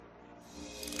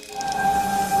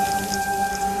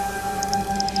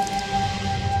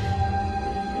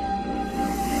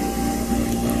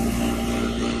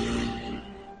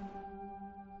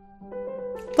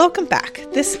Welcome back.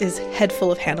 This is Head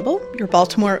Full of Hannibal, your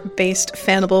Baltimore-based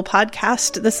Fannibal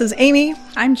podcast. This is Amy.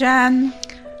 I'm Jen.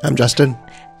 I'm Justin.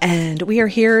 And we are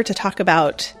here to talk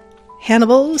about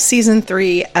Hannibal, Season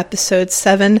 3, Episode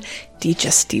 7,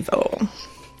 Digestivo.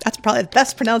 That's probably the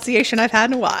best pronunciation I've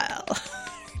had in a while.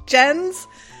 Jen's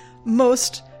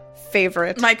most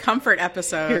favorite. My comfort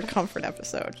episode. Your comfort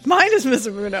episode. Mine is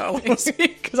Mizuruno.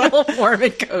 Because I'm all warm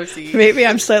and cozy. Maybe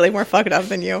I'm slightly more fucked up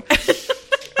than you.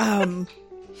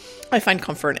 I find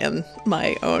comfort in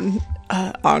my own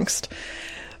angst.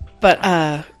 But,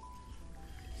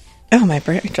 oh, my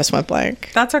brain just went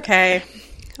blank. That's okay.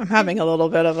 I'm having a little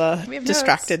bit of a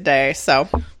distracted day. So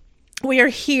we are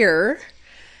here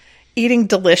eating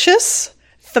delicious,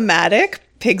 thematic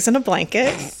pigs in a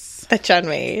blanket that Jen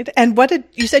made. And what did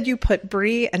you said you put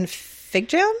brie and fig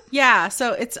jam? Yeah,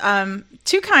 so it's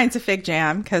two kinds of fig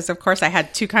jam, because of course I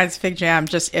had two kinds of fig jam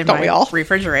just in my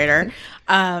refrigerator.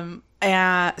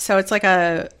 So it's like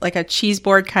a cheese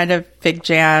board kind of fig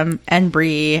jam and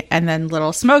brie, and then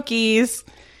little smokies,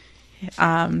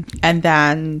 and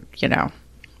then, you know,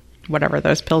 whatever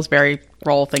those Pillsbury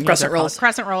roll things are.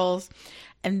 Crescent rolls.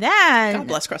 And then God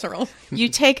bless crescent roll. You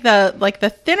take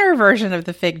the thinner version of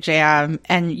the fig jam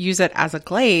and use it as a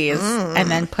glaze,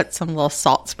 and then put some little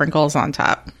salt sprinkles on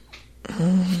top.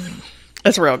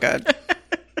 It's real good.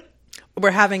 We're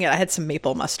having it. I had some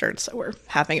maple mustard, so we're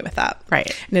having it with that.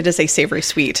 Right. And it is a savory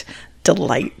sweet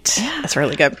delight. Yeah. It's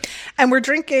really good. And we're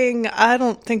drinking, I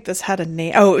don't think this had a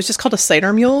name. Oh, it was just called a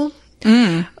cider mule.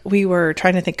 We were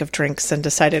trying to think of drinks and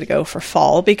decided to go for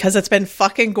fall because it's been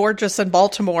fucking gorgeous in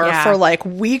Baltimore for like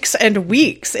weeks and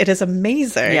weeks. It is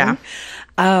amazing. Yeah.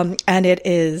 And it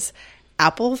is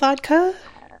apple vodka,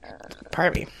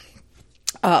 pardon me,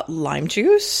 lime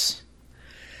juice,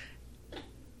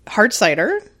 hard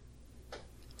cider,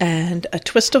 and a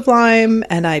twist of lime.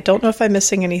 And I don't know if I'm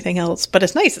missing anything else, but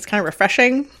it's nice. It's kind of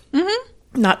refreshing.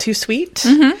 Not too sweet.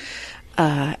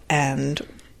 And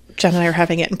Jen and I are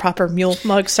having it in proper mule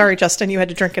mugs. Sorry, Justin, you had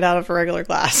to drink it out of a regular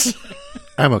glass.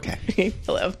 I'm okay. You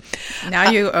live. Now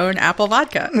you own apple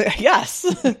vodka. Yes.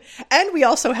 And we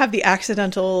also have the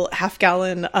accidental half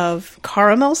gallon of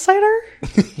caramel cider.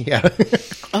 Yeah.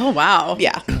 Oh, wow.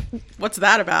 Yeah. What's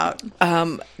that about?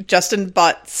 Justin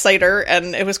bought cider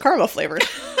and it was caramel flavored.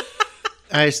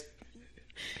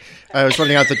 I was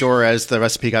running out the door as the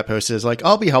recipe got posted. It's like,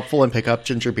 I'll be helpful and pick up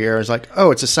ginger beer. I was like,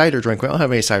 oh, it's a cider drink. We don't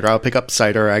have any cider. I'll pick up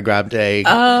cider. I grabbed a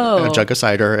jug of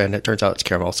cider, and it turns out it's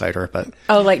caramel cider. But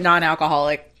like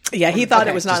non-alcoholic. Yeah, he thought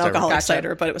it was non-alcoholic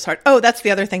cider, but it was hard. Oh, that's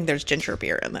the other thing. There's ginger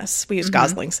beer in this. We use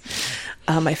Gosling's,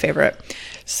 my favorite.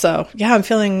 So, yeah, I'm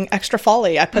feeling extra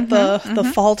fall-y. I put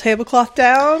the fall tablecloth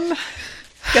down.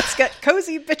 Let's get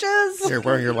cozy, bitches. You're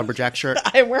wearing your lumberjack shirt?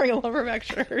 I'm wearing a lumberjack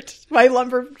shirt. My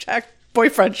lumberjack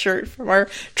boyfriend shirt from our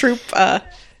troop.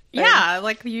 Yeah,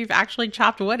 like you've actually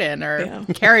chopped wood in or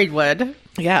carried wood.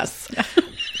 Yes.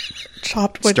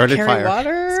 Chopped wood, started carry fire.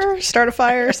 Water, start a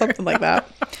fire, something like that.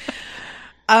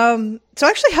 So I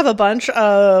actually have a bunch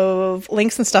of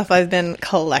links and stuff I've been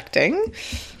collecting.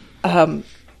 I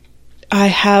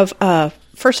have,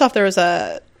 first off, there was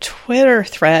a Twitter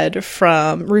thread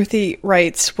from Ruthie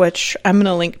Writes, which I'm going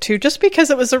to link to just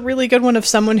because it was a really good one of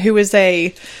someone who is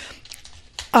I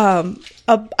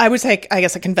would say, I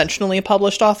guess, a conventionally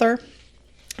published author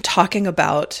talking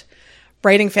about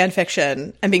writing fan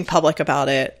fiction and being public about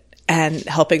it and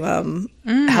helping them,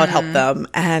 how it helped them,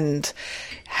 and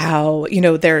how, you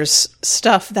know, there's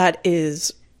stuff that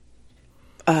is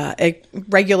a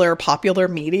regular popular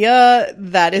media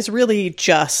that is really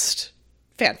just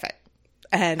fanfic.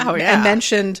 And, and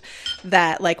mentioned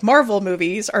that, like, Marvel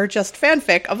movies are just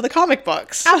fanfic of the comic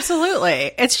books.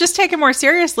 Absolutely. It's just taken more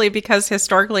seriously because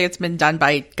historically it's been done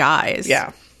by guys.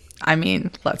 Yeah. I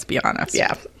mean, let's be honest.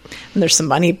 Yeah. And there's some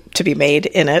money to be made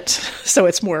in it. So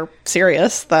it's more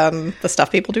serious than the stuff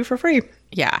people do for free.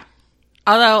 Yeah.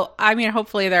 Although, I mean,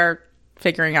 hopefully they're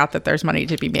figuring out that there's money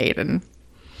to be made in,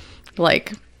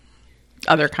 like,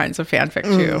 other kinds of fanfic,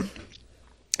 too.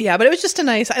 Yeah, but it was just a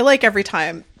nice, I like every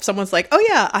time someone's like, oh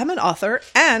yeah, I'm an author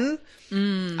and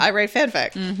I write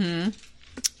fanfic.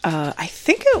 I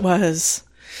think it was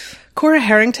Cora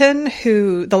Harrington,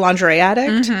 the lingerie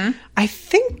addict. I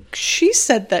think she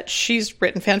said that she's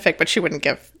written fanfic, but she wouldn't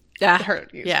give her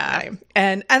name.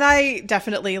 And I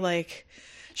definitely, like,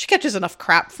 she catches enough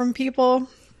crap from people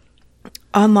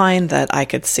online that I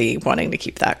could see wanting to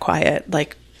keep that quiet.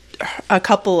 Like, a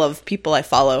couple of people I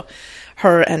follow,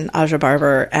 her and Aja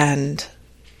Barber, and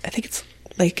I think it's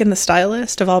Lake and the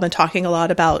Stylist, have all been talking a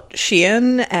lot about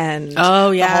Shein and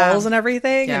the hauls and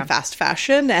everything and fast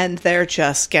fashion, and they're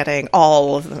just getting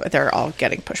they're all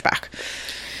getting pushback.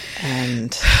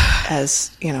 And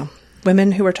as, you know,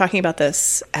 women who are talking about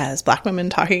this, as Black women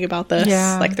talking about this,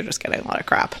 like they're just getting a lot of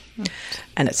crap.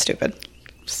 And it's stupid.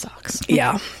 Sucks.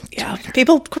 Yeah. Yeah.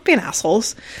 People quit being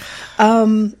assholes.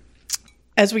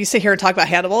 As we sit here and talk about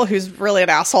Hannibal, who's really an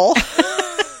asshole.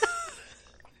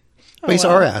 But he's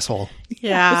our asshole.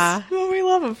 Yeah. That's what we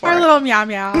love him for. Our little meow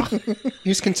meow.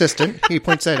 He's consistent. He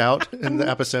points that out in the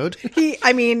episode. He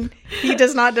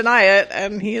does not deny it,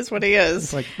 and he is what he is.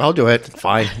 It's like, I'll do it.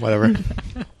 Fine, whatever.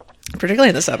 Particularly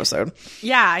in this episode.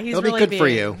 Yeah, he's It'll be really good for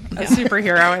you. A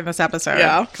superhero in this episode.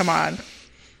 Yeah. Come on.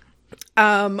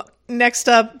 Next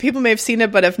up, people may have seen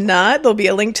it, but if not, there'll be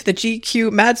a link to the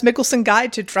GQ Mads Mikkelsen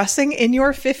Guide to Dressing in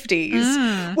Your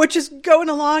 50s, which is going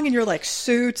along, and you're like,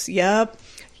 suits, yep,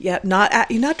 not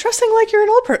dressing like you're an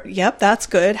old person. Yep, that's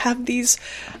good. Have these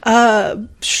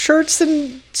shirts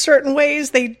in certain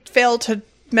ways. They fail to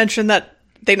mention that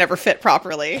they never fit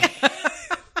properly,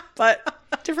 but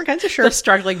different kinds of shirts. The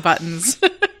struggling buttons.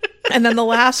 And then the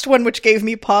last one, which gave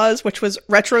me pause, which was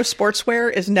retro sportswear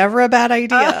is never a bad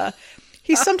idea.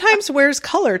 He sometimes wears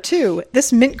color, too.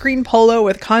 This mint green polo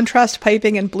with contrast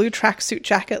piping and blue tracksuit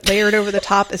jacket layered over the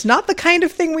top is not the kind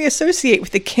of thing we associate with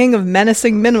the king of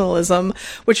menacing minimalism,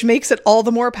 which makes it all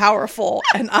the more powerful.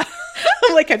 And I'm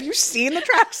like, have you seen the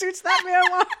tracksuits that man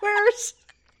wears?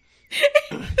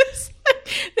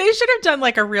 They should have done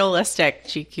like a realistic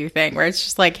GQ thing where it's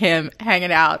just like him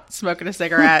hanging out, smoking a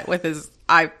cigarette with his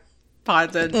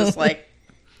iPods and just like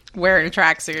wearing a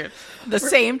tracksuit. The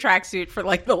same tracksuit for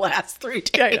like the last 3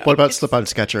 days. What about slip-on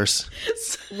Skechers?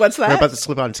 What's that? What about the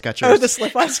slip-on Skechers? Oh, the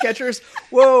slip-on Skechers.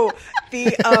 Whoa.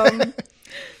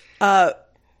 I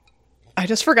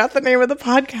just forgot the name of the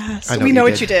podcast. We know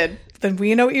what you did. Then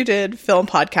We Know What You Did film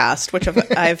podcast, which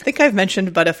I think I've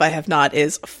mentioned, but if I have not,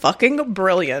 is fucking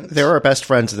brilliant. They're our best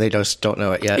friends. They just don't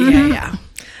know it yet. Yeah.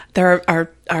 They're our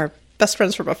best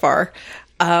friends from afar.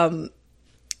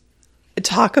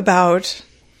 Talk about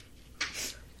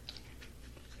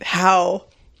how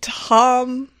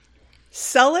Tom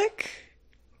Selleck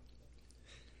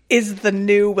is the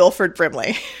new Wilford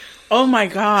Brimley. Oh my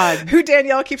God. Who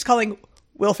Danielle keeps calling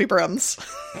Wilfie Brims.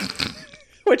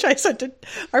 Which I sent to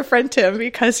our friend Tim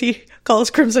because he calls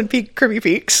Crimson Peak Crimmy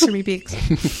Peaks. Crimmy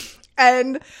Peaks.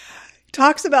 And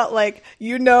talks about like,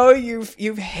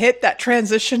 you've hit that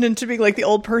transition into being like the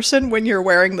old person when you're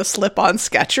wearing the slip-on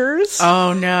Skechers.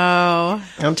 Oh no.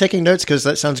 I'm taking notes because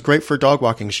that sounds great for dog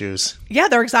walking shoes. Yeah,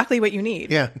 they're exactly what you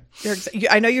need. Yeah.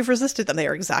 I know you've resisted them. They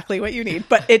are exactly what you need,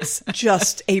 but it's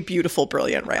just a beautiful,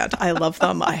 brilliant rant. I love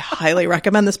them. I highly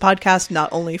recommend this podcast,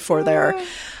 not only for their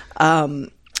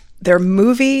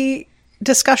movie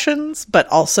discussions, but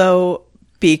also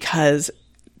because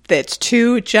it's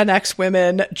 2 Gen X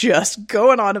women just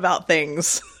going on about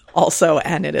things also,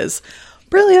 and it is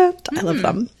brilliant. I love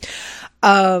them.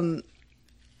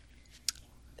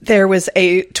 There was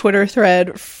a Twitter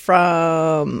thread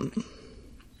from, I'm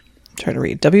trying to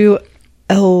read,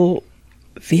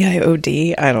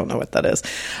 WLVIOD. I don't know what that is.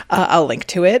 I'll link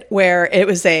to it, where it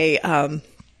was a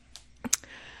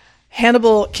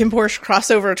Hannibal Kim Porsche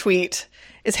crossover tweet.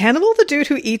 Is Hannibal the dude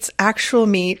who eats actual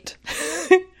meat?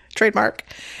 Trademark.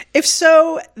 If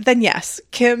so, then yes,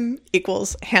 Kim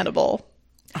equals Hannibal.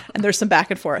 And there's some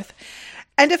back and forth.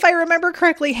 And if I remember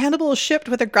correctly, Hannibal is shipped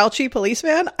with a grouchy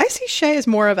policeman. I see Shay as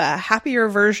more of a happier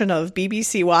version of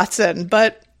BBC Watson,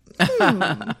 but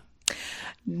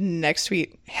next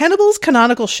tweet. Hannibal's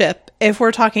canonical ship, if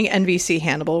we're talking NVC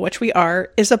Hannibal, which we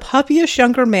are, is a puppyish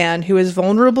younger man who is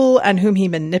vulnerable and whom he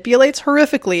manipulates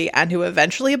horrifically and who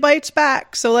eventually bites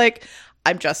back. So, like,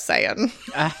 I'm just saying.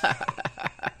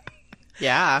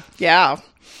 Yeah. Yeah.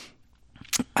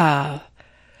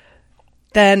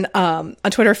 Then on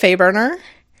Twitter, Faye Burner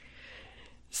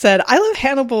said, I love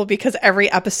Hannibal because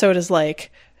every episode is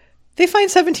like, they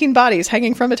find 17 bodies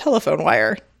hanging from a telephone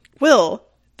wire. Will,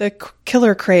 the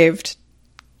killer craved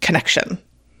connection.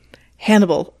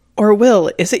 Hannibal, or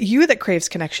Will, is it you that craves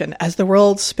connection as the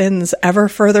world spins ever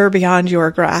further beyond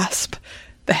your grasp?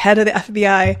 The head of the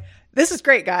FBI. This is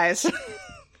great, guys.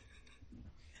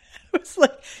 I was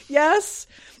like, yes,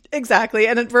 exactly.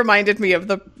 And it reminded me of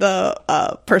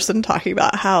the person talking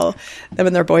about how them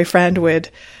and their boyfriend would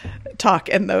talk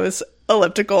in those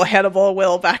elliptical Hannibal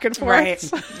Will back and forth.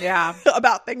 Right. Yeah.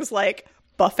 About things like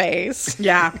buffets.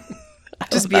 Yeah.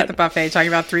 Just be at the buffet talking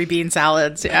about 3 bean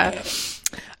salads. Yeah.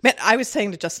 Man, I was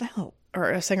saying to just now,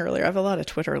 or I was saying earlier, I have a lot of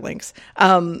Twitter links.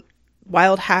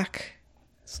 Wild Hack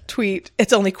tweet,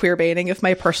 it's only queer baiting if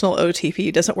my personal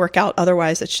OTP doesn't work out.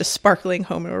 Otherwise, it's just sparkling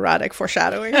homoerotic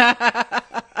foreshadowing.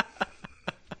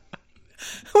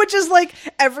 Which is like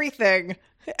everything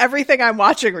I'm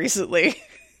watching recently.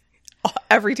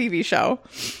 Every TV show.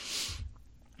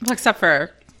 Well, except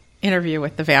for Interview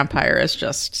with the Vampire is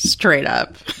just straight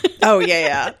up. Oh,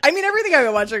 yeah. I mean, everything I've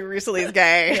been watching recently is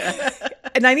gay.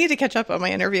 And I need to catch up on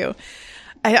my Interview.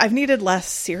 I've needed less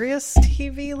serious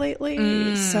TV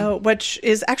lately, so which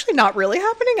is actually not really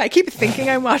happening. I keep thinking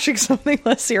I'm watching something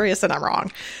less serious, and I'm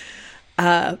wrong.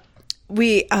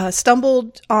 We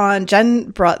stumbled on,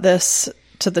 Jen brought this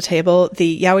to the table,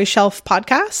 the Yowie Shelf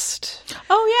podcast.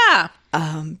 Oh,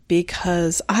 yeah.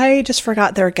 Because I just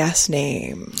forgot their guest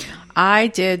name. I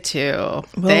did too. Well,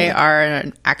 they are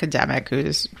an academic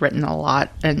who's written a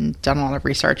lot and done a lot of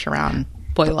research around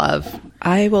boy love.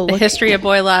 I will the history of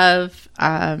boy love,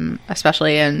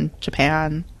 especially in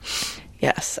Japan.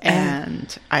 Yes,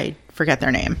 and I forget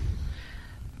their name.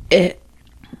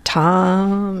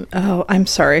 Tom. Oh, I'm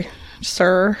sorry,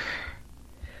 sir.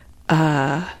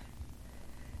 Sorry,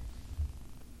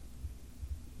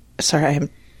 I'm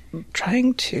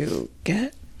trying to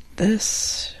get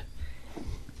this.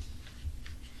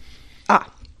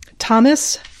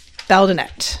 Thomas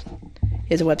Baldenet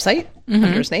is a website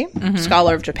under his name.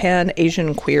 Scholar of Japan,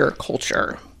 Asian queer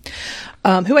culture.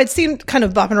 Who I'd seen kind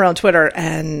of bopping around Twitter,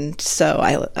 and so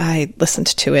I listened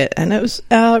to it, and it was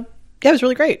it was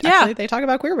really great. Yeah. Actually, they talk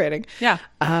about queer baiting. Yeah.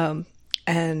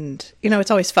 And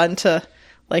it's always fun to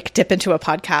dip into a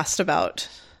podcast about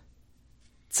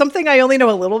something I only know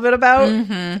a little bit about,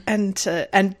 and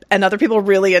other people are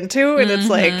really into, and it's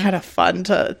kind of fun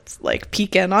to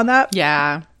peek in on that.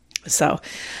 Yeah. So,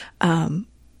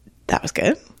 that was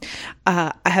good.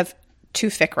 I have 2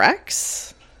 fic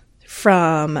recs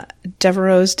from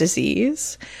Devereux's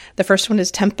Disease. The first one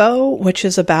is Tempo, which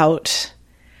is about,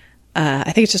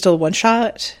 I think it's just a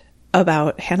one-shot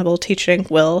about Hannibal teaching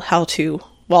Will how to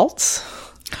waltz.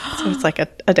 So it's like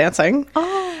a dancing.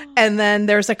 Oh. And then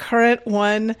there's a current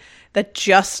one that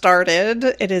just started.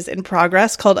 It is in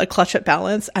progress, called A Clutch at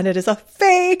Balance, and it is a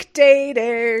fake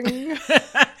dating.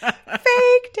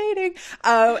 Fake dating.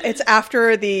 It's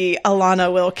after the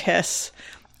Alana Will kiss,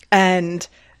 and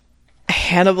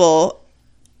Hannibal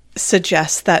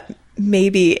suggests that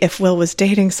maybe if Will was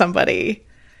dating somebody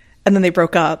and then they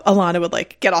broke up, Alana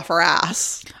would get off her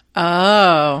ass.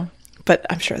 Oh. But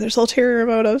I'm sure there's ulterior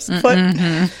motives. But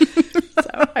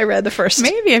so I read the first.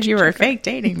 Maybe if you were fake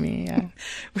dating me,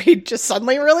 we'd just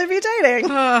suddenly really be dating.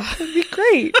 It'd be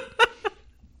great.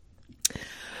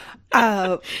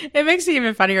 It makes it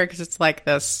even funnier because it's like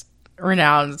this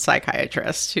renowned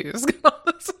psychiatrist who's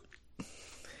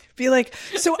be like,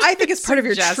 so I think it's part of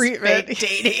your treatment. Fake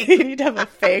dating. You need to have a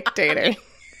fake dating.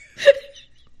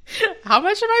 How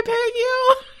much am I paying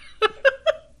you?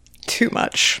 Too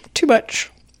much.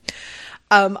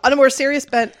 On a more serious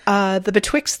bent, the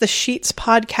Betwixt the Sheets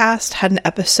podcast had an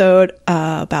episode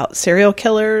about serial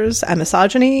killers and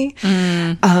misogyny.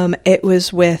 It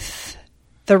was with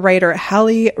the writer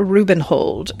Hallie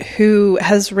Rubenhold, who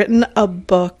has written a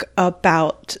book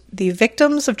about the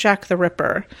victims of Jack the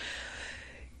Ripper.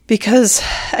 Because,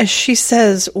 as she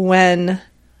says, when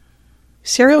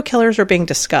serial killers are being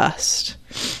discussed,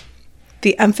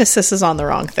 the emphasis is on the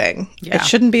wrong thing. Yeah. It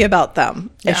shouldn't be about them.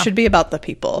 Yeah. It should be about the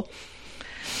people.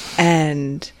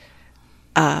 And,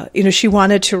 she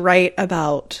wanted to write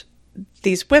about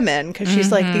these women because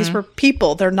she's like, these were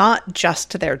people. They're not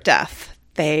just to their death.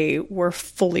 They were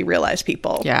fully realized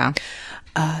people. Yeah.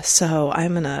 So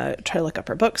I'm going to try to look up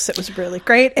her books. It was really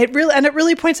great. It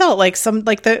really points out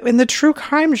in the true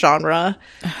crime genre,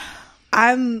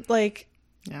 I'm like,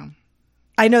 yeah.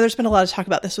 I know there's been a lot of talk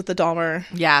about this with the Dahmer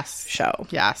show.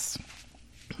 Yes.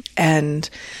 And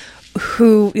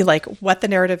who, what the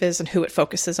narrative is and who it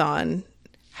focuses on,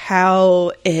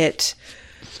 how it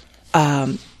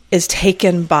is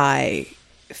taken by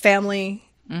family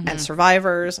and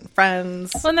survivors and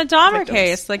friends. Well, in the Dahmer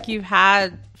case, you've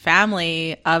had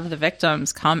family of the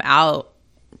victims come out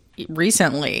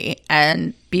recently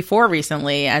and before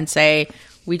recently and say,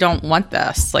 we don't want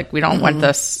this. We don't want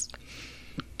this.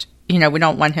 We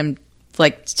don't want him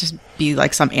to be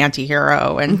some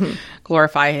anti-hero and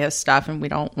glorify his stuff, and we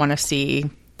don't want to see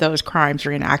those crimes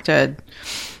reenacted.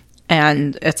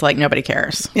 And it's nobody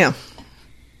cares. Yeah.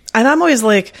 And I'm always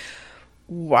like,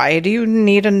 why do you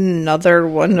need another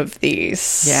one of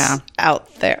these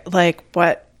out there?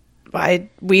 What? Why?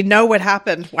 We know what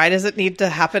happened. Why does it need to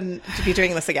happen to be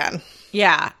doing this again?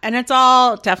 Yeah. And it's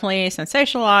all definitely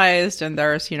sensationalized. And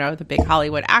there's, the big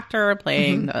Hollywood actor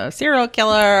playing the serial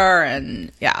killer.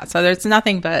 And so there's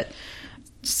nothing but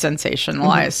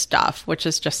sensationalized stuff, which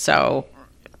is just so,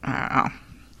 I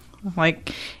don't know.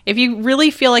 If you really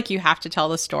feel like you have to tell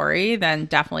the story, then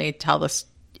definitely tell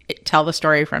the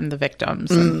story from the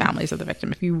victims and families of the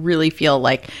victim. If you really feel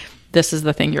like this is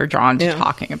the thing you're drawn to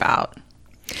talking about.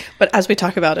 But as we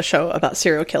talk about a show about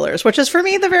serial killers, which is for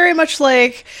me the very much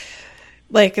like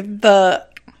the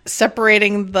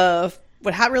separating the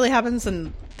what really happens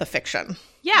and the fiction.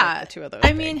 Yeah. Like the two of those.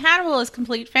 I mean, Hannibal is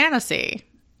complete fantasy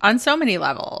on so many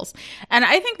levels. And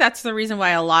I think that's the reason why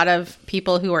a lot of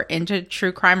people who are into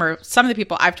true crime, or some of the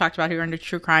people I've talked about who are into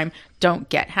true crime, don't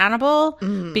get Hannibal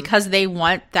because they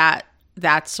want that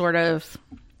sort of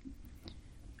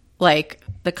like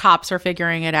the cops are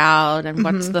figuring it out and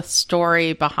what's the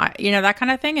story behind, that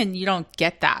kind of thing. And you don't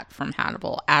get that from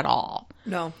Hannibal at all.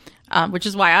 No. Which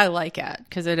is why I like it,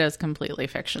 because it is completely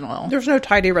fictional. There's no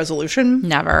tidy resolution.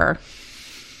 Never.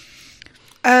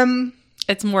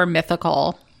 It's more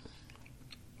mythical.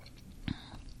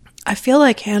 I feel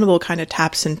like Hannibal kind of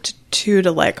taps into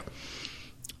to like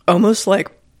almost like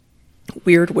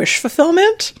weird wish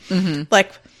fulfillment.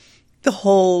 Like the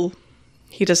whole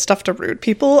he does stuff to rude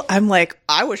people. I'm like,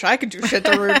 I wish I could do shit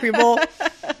to rude people.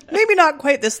 Maybe not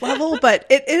quite this level, but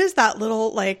it is that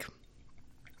little like,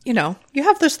 you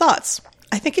have those thoughts.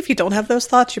 I think if you don't have those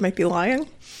thoughts, you might be lying.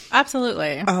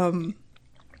 Absolutely.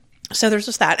 So there's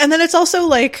just that. And then it's also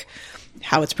like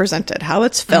how it's presented, how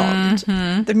it's filmed.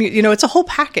 It's a whole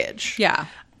package. Yeah.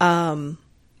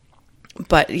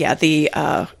 But yeah, the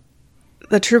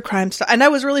true crime stuff. And I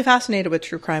was really fascinated with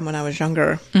true crime when I was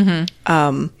younger.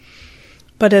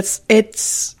 But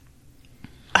it's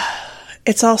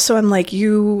also, I'm like,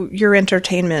 your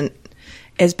entertainment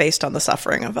is based on the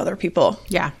suffering of other people.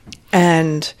 Yeah.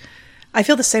 And I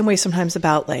feel the same way sometimes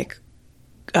about like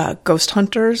ghost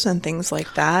hunters and things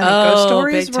like that. And ghost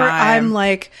stories where I'm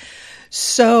like,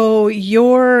 so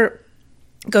you're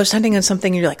ghost hunting on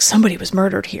something and you're like, somebody was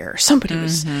murdered here. Somebody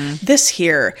was this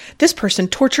here. This person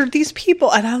tortured these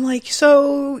people. And I'm like,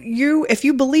 so if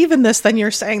you believe in this, then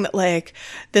you're saying that like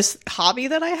this hobby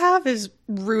that I have is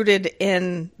rooted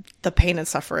in the pain and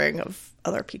suffering of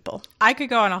other people. I could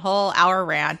go on a whole hour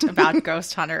rant about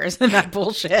ghost hunters and that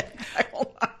bullshit.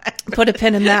 Put a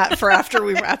pin in that for after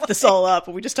we wrap this all up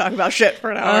and we just talk about shit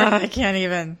for an hour. I can't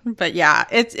even. But yeah,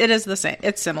 it is the same.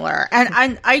 It's similar.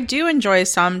 And I do enjoy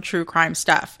some true crime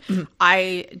stuff.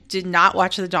 I did not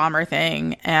watch the Dahmer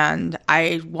thing, and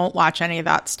I won't watch any of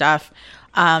that stuff.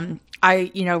 I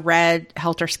read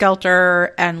Helter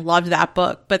Skelter and loved that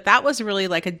book, but that was really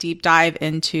like a deep dive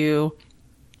into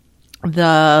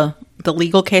the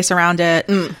legal case around it,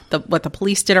 what the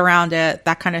police did around it,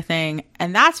 that kind of thing.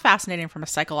 And that's fascinating from a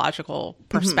psychological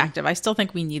perspective. I still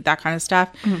think we need that kind of stuff.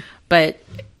 But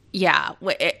yeah,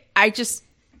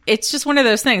 it's just one of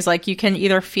those things. Like you can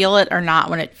either feel it or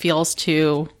not when it feels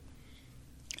too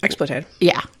exploitative.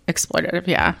 Yeah. Exploitative.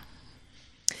 Yeah.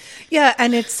 Yeah.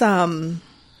 And it's, what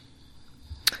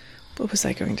was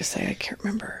I going to say? I can't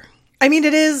remember. I mean,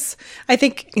 it is, I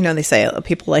think, they say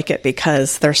people like it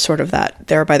because there's sort of that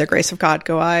there by the grace of God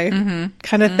go I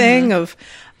kind of thing of,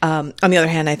 on the other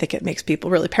hand, I think it makes people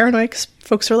really paranoid because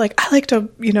folks are like, I like to,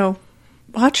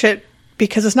 watch it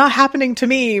because it's not happening to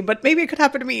me, but maybe it could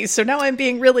happen to me. So now I'm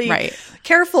being really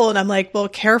careful. And I'm like, well,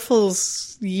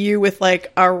 careful's you with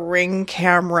like a Ring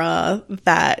camera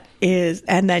that is,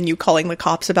 and then you calling the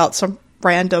cops about some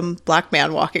random black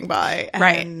man walking by.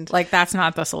 And, like that's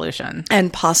not the solution.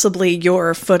 And possibly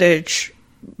your footage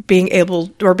being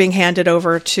handed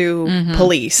over to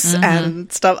police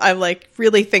and stuff. I like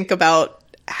really think about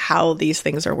how these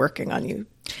things are working on you.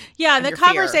 Yeah, the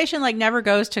conversation like never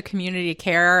goes to community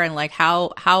care and like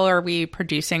how are we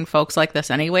producing folks like this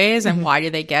anyways, and why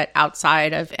do they get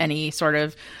outside of any sort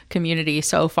of community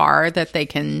so far that they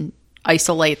can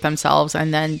isolate themselves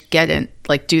and then get in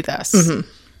like do this.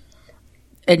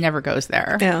 It never goes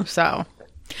there. Yeah. So,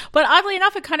 but oddly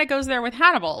enough, it kind of goes there with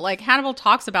Hannibal. Like Hannibal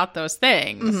talks about those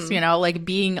things, like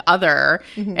being other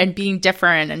and being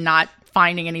different and not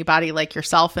finding anybody like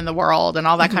yourself in the world and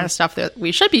all that kind of stuff that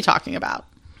we should be talking about.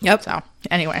 Yep. So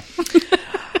anyway,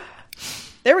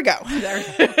 there we go.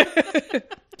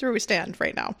 That's where we stand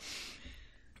right now.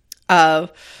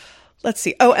 Let's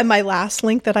see. Oh, and my last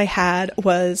link that I had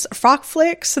was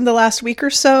Frockflix in the last week or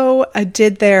so. I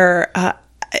did their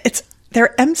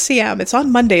MCM. It's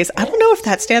on Mondays. I don't know if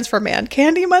that stands for Man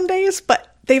Candy Mondays,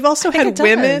 but they've also had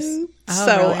women. Really?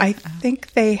 I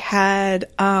think they had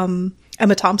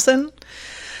Emma Thompson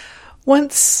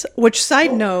once, which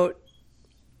side note,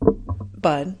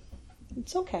 Bud,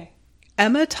 it's okay.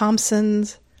 Emma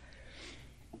Thompson's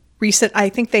recent, I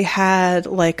think they had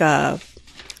like a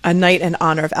night in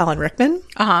honor of Alan Rickman.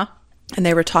 And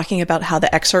they were talking about how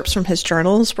the excerpts from his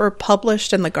journals were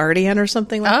published in The Guardian or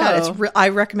something like that. I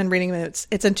recommend reading it.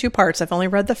 It's in 2 parts. I've only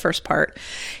read the first part.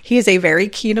 He is a very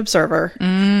keen observer.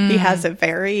 He has a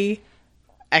very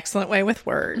excellent way with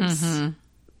words.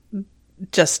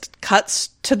 just cuts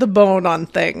to the bone on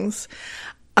things.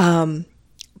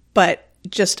 But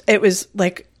just, it was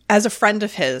like, as a friend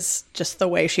of his, just the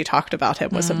way she talked about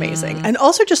him was amazing. And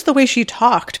also just the way she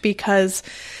talked, because,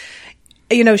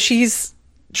 you know, she's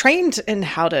trained in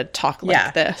how to talk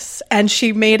like this. And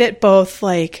she made it both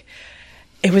like,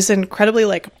 it was incredibly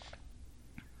like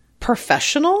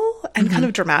professional and kind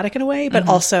of dramatic in a way, but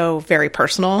also very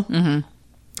personal.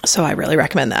 So I really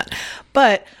recommend that.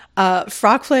 But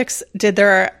Frogflix did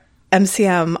their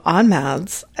MCM on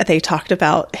Mads. They talked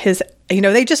about his, you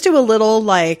know, they just do a little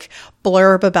like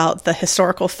blurb about the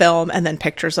historical film and then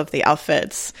pictures of the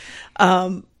outfits.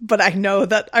 But I know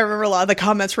that I remember a lot of the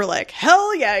comments were like,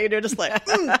 hell yeah, you know, just like,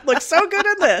 looks so good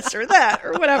in this or that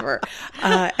or whatever.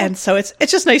 And so it's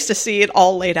just nice to see it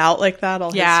all laid out like that.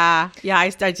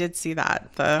 I did see that.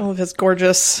 All of his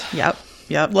gorgeous yep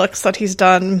looks that he's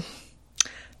done.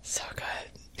 So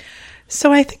good.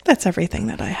 So I think that's everything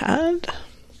that I had.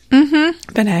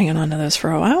 Been hanging on to those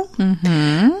for a while.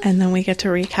 And then we get to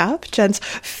recap Jen's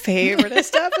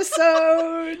favoriteest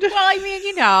episode. Well, I mean,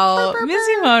 you know,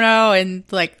 Mizumono and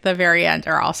like the very end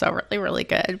are also really, really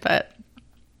good. But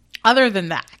other than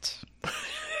that,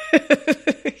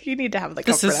 you need to have the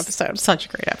comfort episode. Such a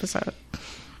great episode.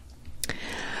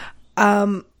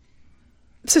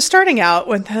 So starting out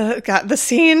when the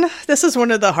scene, this is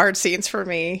one of the hard scenes for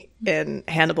me in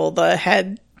Hannibal, the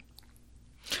head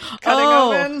cutting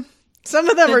open. Some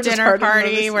of them the are just hard dinner party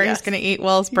to notice. where he's going to eat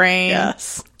Will's brain.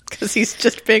 Yes, because he's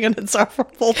just being an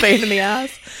insufferable pain in the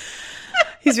ass.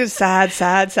 He's just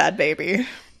sad baby.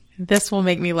 This will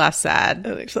make me less sad.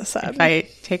 It makes us sad. If I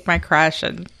take my crush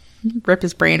and rip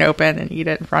his brain open and eat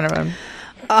it in front of him.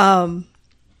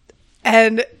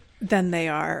 And then they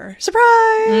are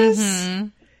surprise.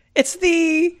 It's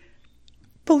the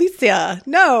Policia.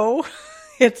 No.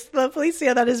 It's the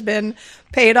Policia that has been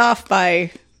paid off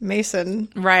by Mason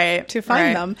to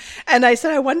find them. And I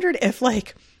said, I wondered if,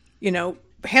 like, you know,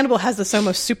 Hannibal has this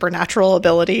almost supernatural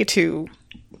ability to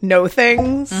know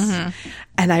things.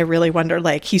 And I really wonder,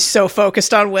 like, he's so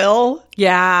focused on Will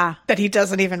that he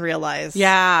doesn't even realize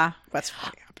what's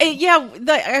happening.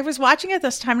 I was watching it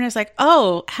this time and I was like,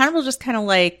 oh, Hannibal just kind of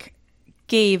like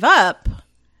gave up.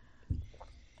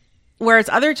 Whereas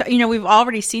you know, we've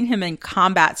already seen him in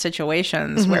combat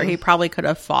situations where he probably could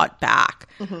have fought back,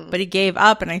 but he gave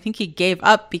up. And I think he gave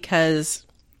up because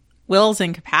Will's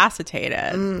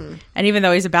incapacitated. And even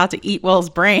though he's about to eat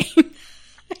Will's brain,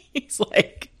 he's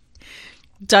like,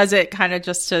 does it kind of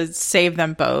just to save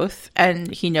them both.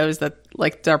 And he knows that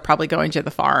like they're probably going to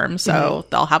the farm. So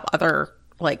they'll have other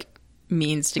like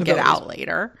means to get out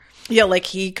later. Yeah. Like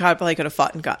he probably could have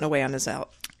fought and gotten away on his own.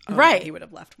 Right. He would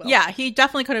have left Will. Yeah, he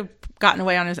definitely could have gotten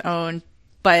away on his own,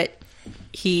 but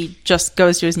he just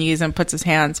goes to his knees and puts his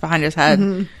hands behind his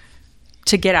head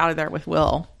to get out of there with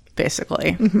Will,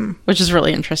 basically, which is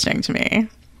really interesting to me.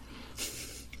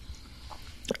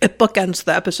 It bookends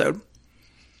the episode.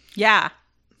 Yeah,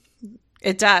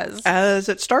 it does. As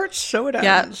it starts, so it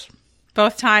ends. Yeah.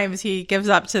 Both times he gives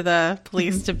up to the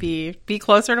police to be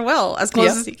closer to Will, as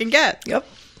close as he can get. Yep.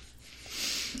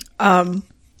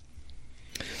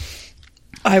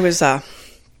 I was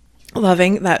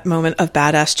loving that moment of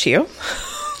badass Chiyo.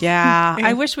 Yeah.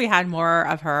 I wish we had more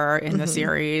of her in the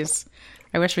series.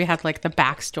 I wish we had like the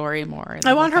backstory more.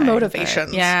 I want her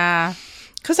motivations. Yeah.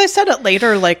 Because I said it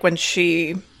later, like when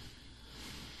she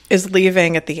is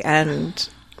leaving at the end,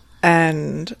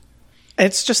 and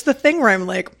it's just the thing where I'm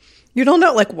like, you don't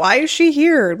know, like, why is she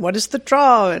here? And what is the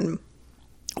draw? And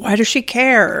why does she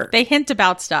care? They hint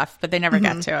about stuff, but they never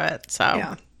get to it. So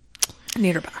yeah.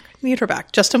 Need her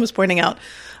back. Justin was pointing out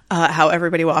how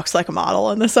everybody walks like a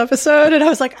model in this episode, and I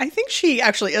was like, I think she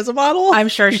actually is a model. I'm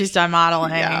sure she's done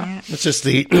modeling. Yeah. It's just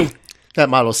that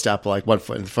model step, like one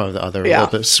foot in front of the other, a little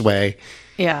bit sway.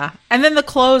 Yeah. And then the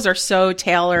clothes are so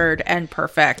tailored and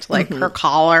perfect. Like her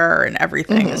collar and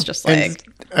everything is just like...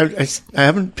 I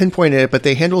haven't pinpointed it, but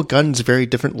they handle guns very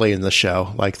differently in the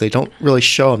show. Like, they don't really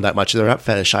show them that much. They're not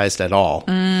fetishized at all.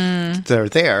 They're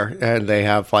there, and they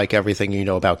have, like, everything you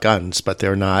know about guns, but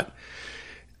they're not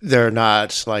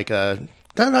like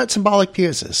they're not symbolic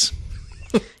pieces.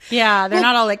 Yeah, they're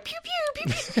not all like pew pew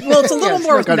pew. Well, it's a little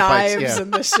more with knives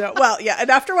in this show. Well, yeah, and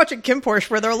after watching Kim Porsche,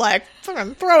 where they're like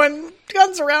throwing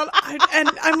guns around, and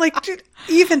I'm like, dude,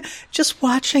 even just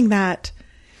watching that,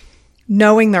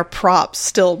 knowing their props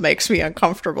still makes me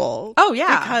uncomfortable. Oh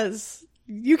yeah, because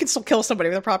you can still kill somebody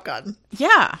with a prop gun.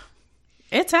 Yeah,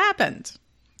 it's happened.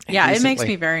 Yeah, Recently. it makes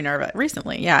me very nervous.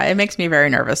 Recently, yeah, it makes me very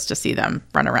nervous to see them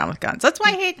run around with guns. That's why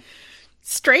I hate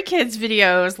Stray Kids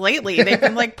videos lately. They've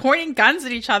been like pointing guns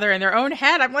at each other in their own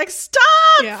head. I'm like, stop!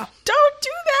 Yeah. Don't do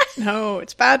that! No,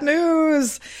 it's bad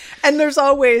news. And there's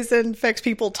always in fics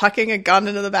people tucking a gun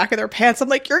into the back of their pants. I'm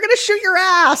like, you're gonna shoot your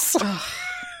ass.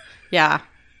 Yeah.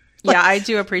 Yeah, I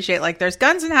do appreciate, like, there's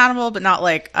guns in Hannibal, but not,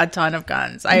 like, a ton of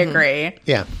guns. I agree.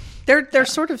 Yeah. They're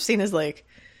sort of seen as, like,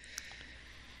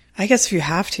 I guess if you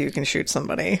have to, you can shoot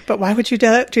somebody. But why would you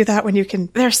do that when you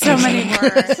can... There's so many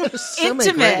more So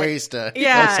many great ways to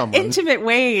kill someone. Intimate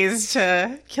ways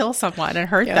to kill someone and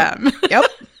hurt them. Yep.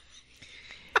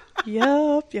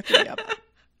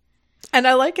 And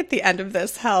I like at the end of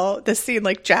this how this scene,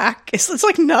 like, Jack, it's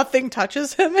like nothing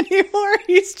touches him anymore.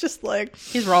 He's just like...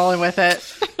 He's rolling with it.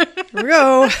 Here we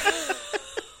go.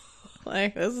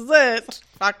 Like, this is it.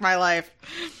 Fuck my life.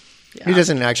 Yeah. He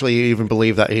doesn't actually even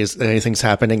believe that anything's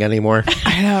happening anymore.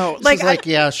 I know. Like,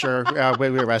 yeah, sure. We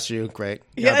arrest you. Great.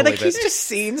 Yeah, like he's just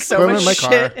seen so much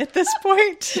shit at this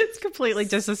point. It's completely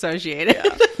disassociated.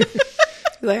 Yeah. He's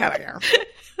like, I don't care.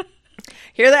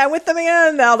 Here they are with them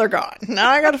again. Now they're gone. Now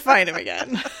I got to find him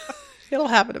again. It'll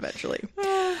happen eventually.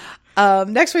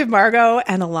 Next we have Margot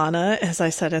and Alana, as I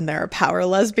said, in their power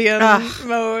lesbian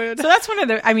mode. So that's one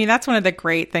of the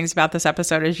great things about this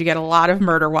episode is you get a lot of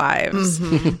murder wives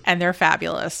and they're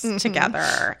fabulous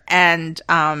together. And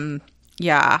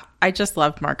I just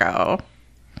love Margot.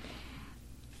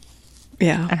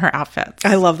 Yeah. And her outfits.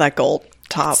 I love that gold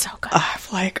top. It's so good. I'm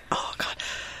like, oh God.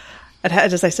 And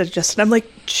as I said to Justin, I'm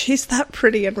like, she's that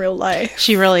pretty in real life.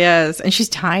 She really is. And she's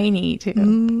tiny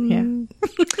too.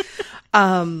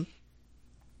 Yeah.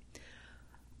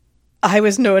 I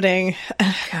was noting,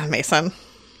 God, Mason.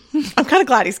 I'm kind of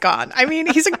glad he's gone. I mean,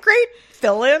 he's a great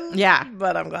villain. Yeah.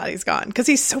 But I'm glad he's gone because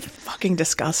he's so fucking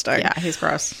disgusting. Yeah, he's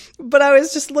gross. But I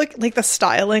was just like the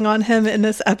styling on him in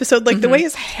this episode, like the way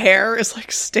his hair is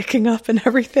like sticking up and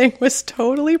everything was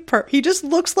totally he just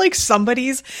looks like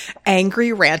somebody's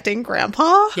angry, ranting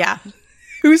grandpa. Yeah.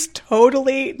 Who's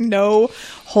totally no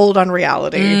hold on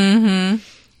reality.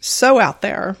 So out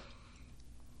there.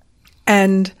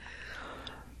 And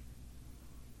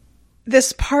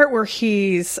this part where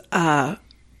he's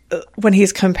when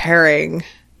he's comparing,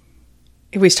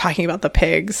 he was talking about the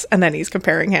pigs and then he's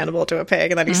comparing Hannibal to a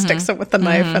pig and then he sticks him with the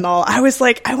knife and all. I was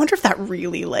like, I wonder if that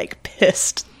really like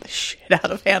pissed the shit out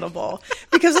of Hannibal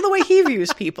because of the way he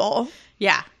views people.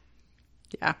 Yeah.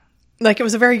 Like it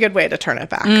was a very good way to turn it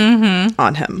back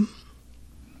on him.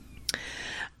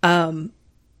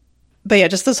 But yeah,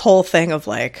 just this whole thing of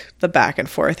like the back and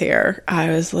forth here.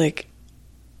 I was like,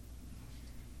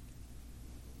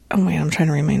 oh wait, I'm trying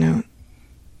to read my note.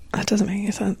 That doesn't make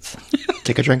any sense.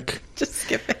 Take a drink. Just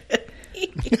skip it.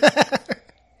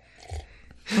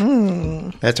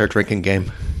 That's our drinking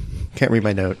game. Can't read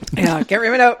my note. Yeah, can't read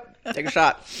my note. Take a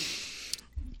shot.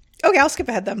 Okay, I'll skip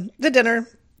ahead then. The dinner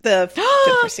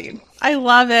scene. I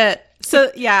love it. So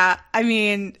yeah, I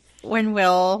mean, when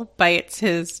Will bites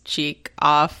his cheek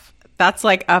off, that's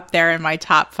like up there in my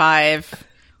top 5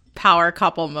 power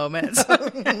couple moments.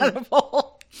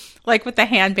 Like with the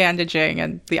hand bandaging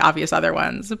and the obvious other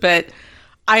ones. But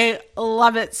I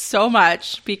love it so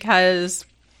much because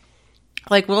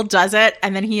like Will does it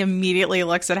and then he immediately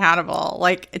looks at Hannibal.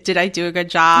 Like, did I do a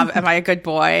good job? Am I a good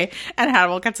boy? And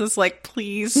Hannibal gets this like,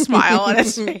 please smile on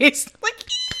his face. Like,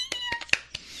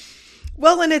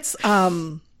 well, and it's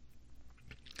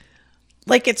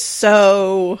like it's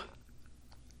so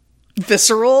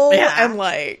visceral and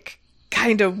like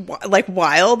kind of like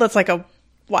wild. That's like a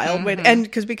wild way to,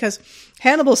 and because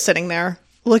Hannibal's sitting there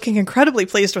looking incredibly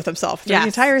pleased with himself through the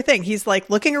entire thing. He's like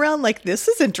looking around like, this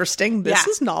is interesting, this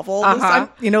is novel, this,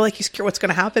 like he's curious what's going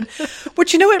to happen,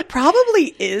 which it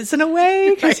probably is in a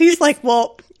way because he's like,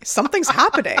 well, something's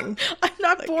happening. I'm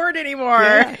not bored anymore.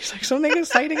 Yeah, he's like, something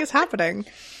exciting is happening.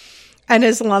 And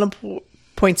as Alana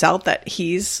points out, that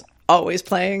he's always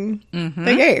playing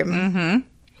the game.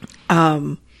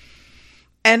 And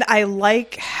I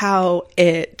like how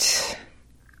it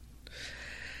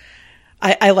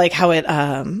I like how it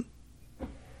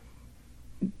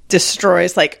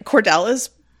destroys, like,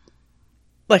 Cordella's,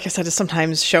 like I said, is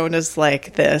sometimes shown as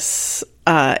like this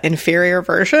inferior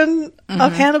version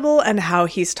of Hannibal, and how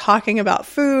he's talking about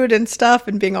food and stuff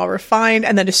and being all refined,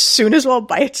 and then as soon as Will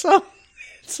bites him,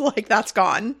 it's like that's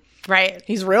gone. Right.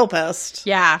 He's real pissed.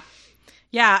 Yeah.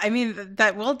 Yeah, I mean,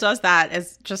 that Will does that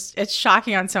is just, it's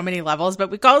shocking on so many levels,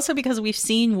 but also because we've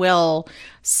seen Will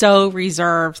so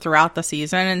reserved throughout the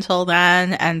season until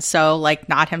then, and so, like,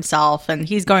 not himself, and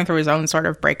he's going through his own sort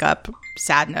of breakup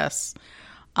sadness.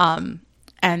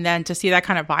 And then to see that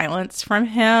kind of violence from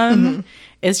him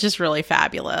is just really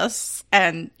fabulous.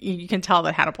 And you can tell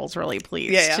that Hannibal's really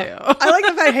pleased, too. I like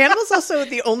the fact Hannibal's also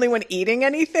the only one eating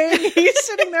anything. He's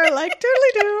sitting there like,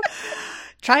 doodly-doo,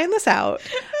 trying this out.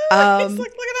 He's like, look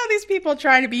at all these people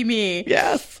trying to be me.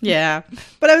 Yes. Yeah.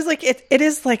 But I was like, it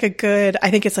is like a good,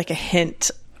 I think it's like a hint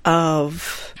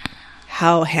of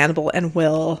how Hannibal and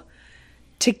Will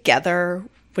together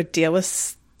would deal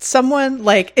with someone.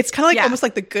 Like, it's kind of like almost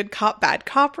like the good cop, bad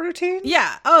cop routine.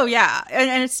 Yeah. Oh, yeah.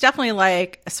 And it's definitely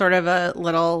like sort of a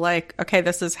little like, okay,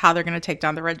 this is how they're going to take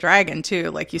down the Red Dragon, too.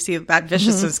 Like, you see that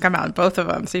viciousness come out in both of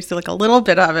them. So you see like a little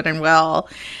bit of it in Will.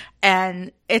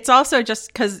 And it's also just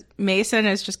because Mason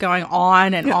is just going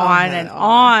on and on and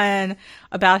on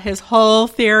about his whole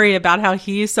theory about how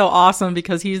he's so awesome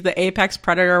because he's the apex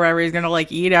predator, wherever he's going to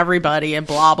like eat everybody and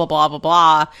blah, blah, blah, blah,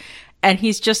 blah. And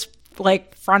he's just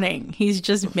like fronting. He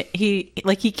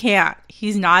can't.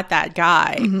 He's not that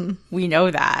guy. We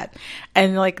know that.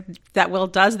 And like that Will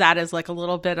does that as like a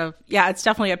little bit of, it's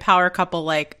definitely a power couple.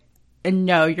 Like,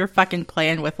 no, you're fucking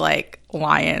playing with like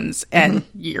lions and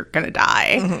you're gonna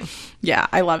die. Yeah,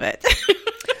 I love it.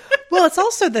 Well, it's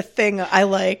also the thing, I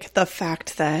like the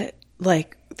fact that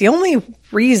like the only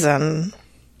reason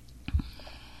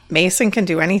Mason can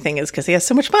do anything is because he has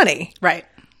so much money. Right.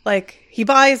 Like, he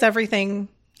buys everything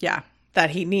that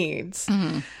he needs.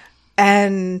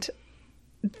 And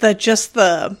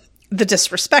the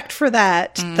disrespect for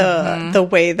that, the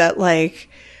way that like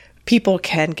people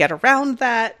can get around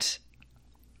that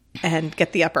and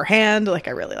get the upper hand, like,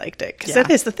 I really liked it. Because that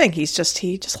is the thing. He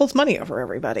just holds money over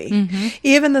everybody.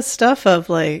 Even the stuff of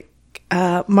like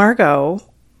Margot,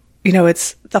 you know,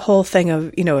 it's the whole thing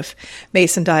of, you know, if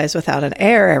Mason dies without an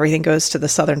heir, everything goes to the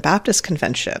Southern Baptist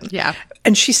Convention. Yeah.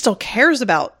 And she still cares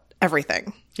about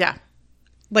everything. Yeah.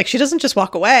 Like, she doesn't just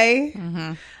walk away.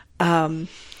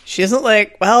 She isn't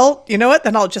like, well, you know what?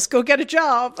 Then I'll just go get a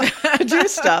job to do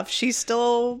stuff. She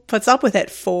still puts up with it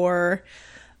for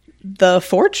the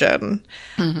fortune.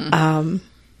 But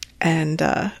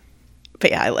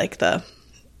yeah, I like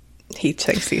he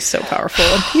thinks he's so powerful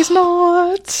and he's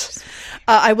not.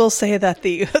 I will say that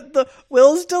the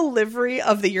Will's delivery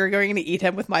of the "you're going to eat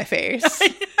him with my face"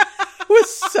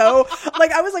 was so,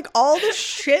 like, I was like, all the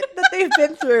shit that they've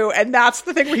been through, and that's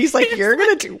the thing where he's like, "You're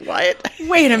gonna do what?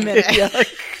 Wait a minute." Can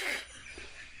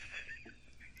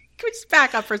we just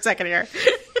back up for a second here?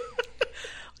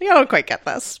 I don't quite get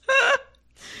this.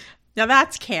 Now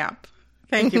that's camp.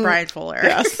 Thank you, Brian Fuller.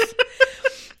 Yes.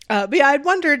 But yeah, I'd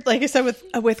wondered, like I said,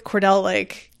 with Cordell,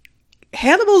 like,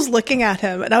 Hannibal's looking at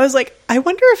him, and I was like, I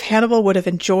wonder if Hannibal would have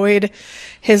enjoyed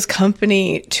his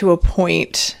company to a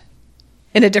point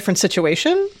in a different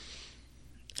situation.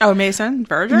 Oh, Mason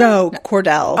Verger? No,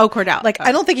 Cordell. Oh, Cordell. Like,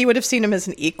 I don't think he would have seen him as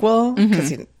an equal,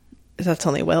 because that's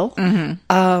only Will.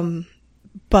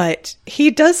 But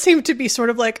he does seem to be sort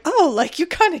of like, oh, like, you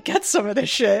kind of get some of this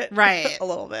shit. Right. A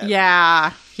little bit.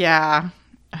 Yeah. Yeah.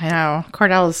 I know.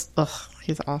 Cordell is,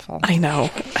 he's awful. I know.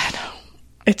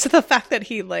 It's the fact that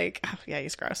he, like,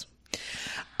 he's gross.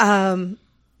 I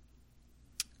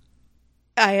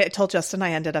told Justin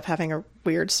I ended up having a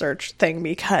weird search thing,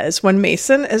 because when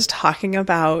Mason is talking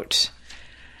about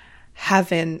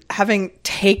having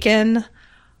taken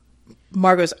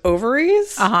Margot's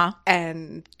ovaries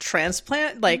and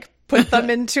transplant, like, put them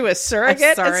into a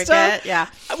surrogate and stuff. Yeah.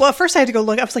 Well, at first I had to go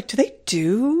look. I was like, do they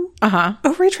do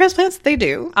ovary transplants? They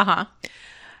do.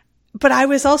 But I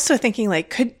was also thinking,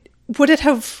 like, would it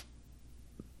have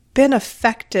been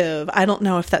effective? I don't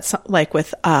know if that's like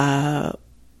with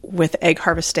egg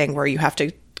harvesting, where you have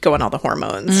to go on all the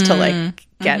hormones to like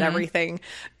get everything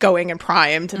going and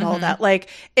primed and all that. Like,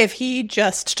 if he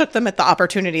just took them at the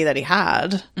opportunity that he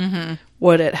had,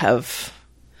 would it have,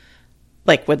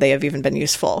 like, would they have even been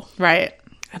useful? Right.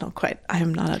 I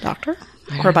am not a doctor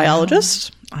or a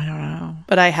biologist. I don't know.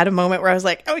 But I had a moment where I was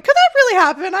like, oh, could that really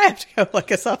happen? I have to go look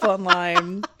this up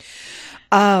online.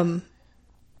 And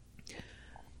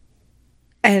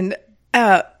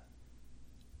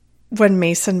when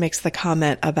Mason makes the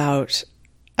comment about,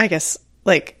 I guess,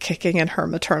 like, kicking in her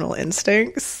maternal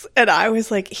instincts, and I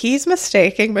was like, he's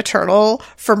mistaking maternal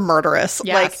for murderous.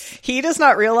 Yes. Like, he does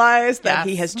not realize that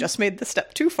he has just made the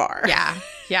step too far. Yeah.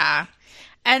 Yeah.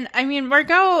 And I mean,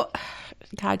 Margot,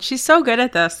 God, she's so good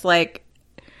at this, like,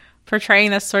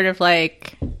 portraying this sort of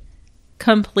like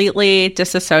completely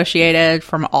disassociated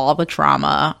from all the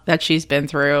trauma that she's been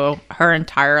through her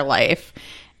entire life.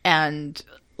 And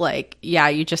like, yeah,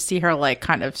 you just see her like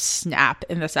kind of snap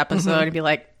in this episode and be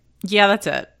like, yeah, that's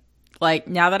it. Like,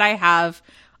 now that I have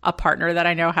a partner that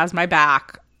I know has my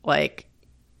back, like,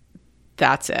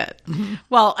 that's it.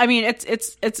 Well, I mean,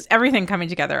 it's everything coming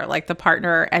together, like the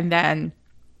partner, and then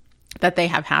that they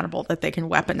have Hannibal that they can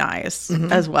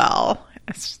weaponize as well.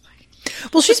 It's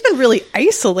well, she's been really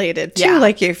isolated too.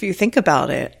 Like if you think about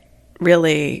it,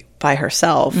 really by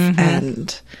herself,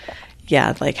 and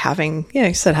like having,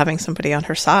 you said having somebody on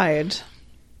her side,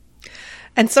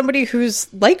 and somebody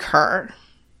who's like her.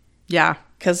 Yeah,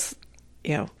 because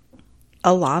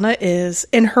Ilana is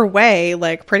in her way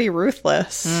like pretty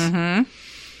ruthless.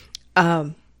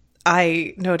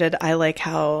 I noted I like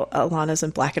how Ilana's in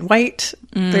black and white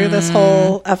through this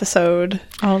whole episode.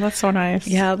 Oh, that's so nice.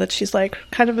 Yeah, that she's like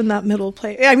kind of in that middle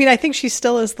place. I mean, I think she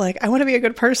still is like, I want to be a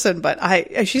good person, but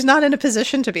she's not in a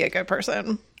position to be a good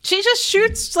person. She just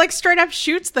shoots, like straight up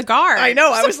shoots the guard. I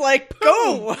know. I was like,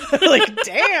 go. Like,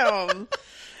 damn.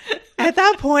 At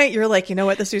that point, you're like, you know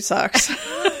what? This dude sucks.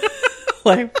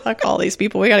 Like, fuck all these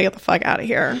people. We got to get the fuck out of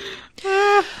here.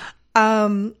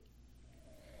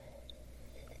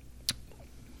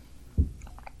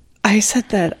 I said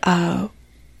that I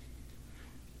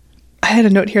had a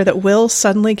note here that Will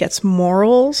suddenly gets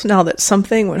morals now that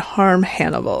something would harm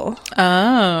Hannibal.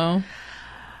 Oh.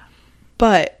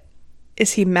 But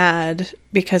is he mad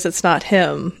because it's not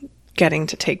him getting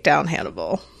to take down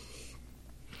Hannibal?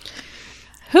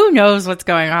 Who knows what's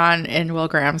going on in Will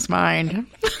Graham's mind?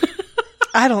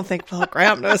 I don't think Will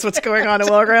Graham knows what's going on in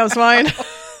Will Graham's mind.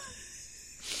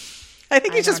 I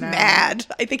think he's just mad.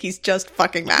 I think he's just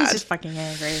fucking mad. He's just fucking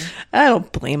angry. I don't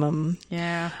blame him.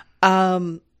 Yeah.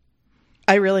 I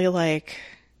really like...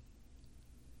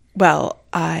 Well,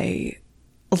 I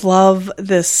love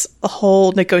this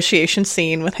whole negotiation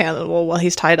scene with Hannibal while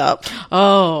he's tied up.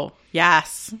 Oh,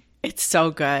 yes. It's so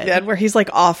good. Yeah, where he's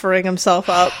like offering himself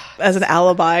up as an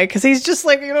alibi because he's just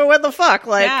like, what the fuck?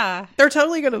 Like, they're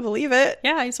totally going to believe it.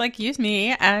 Yeah, he's like, use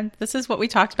me. And this is what we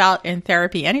talked about in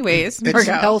therapy anyways. It's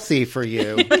healthy for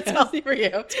you. It's healthy for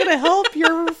you. It's going to help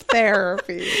your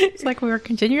therapy. It's like, we were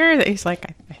continuing. He's like,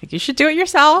 I think you should do it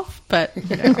yourself, but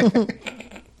I'll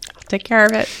take care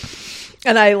of it.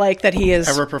 And I like that he is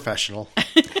ever professional.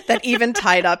 That even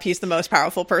tied up, he's the most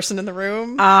powerful person in the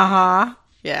room. Uh-huh.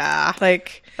 Yeah.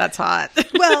 Like, that's hot.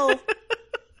 Well,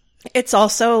 it's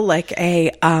also like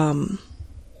a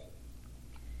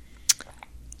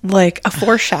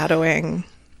foreshadowing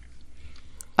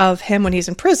of him when he's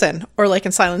in prison, or like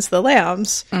in Silence of the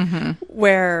Lambs,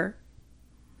 where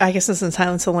I guess it's in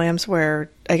Silence of the Lambs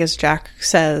where I guess Jack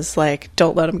says like,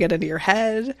 don't let him get into your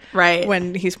head. Right.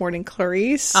 When he's warning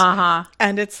Clarice. Uh-huh.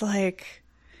 And it's like,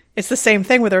 it's the same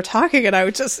thing where they're talking, and I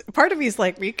would just, part of me is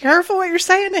like, be careful what you're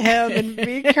saying to him, and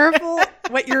be careful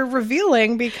what you're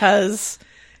revealing, because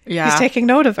he's taking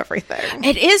note of everything.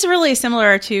 It is really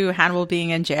similar to Hannibal being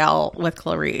in jail with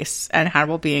Clarice, and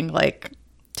Hannibal being like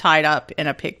tied up in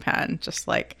a pig pen, just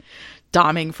like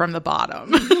doming from the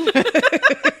bottom.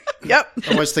 Yep.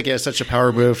 I was thinking of such a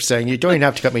power move, saying, you don't even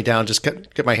have to cut me down, just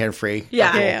get my hand free.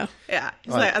 Yeah. It's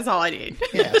like, that's all I need.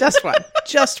 Yeah. Just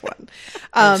one.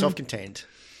 Self-contained.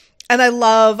 And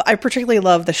I particularly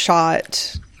love the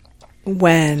shot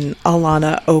when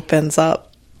Ilana opens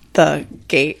up the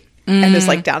gate and is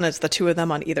like down as the two of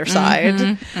them on either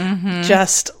side.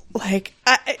 Just like,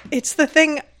 it's the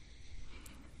thing.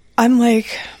 I'm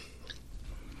like,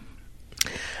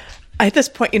 at this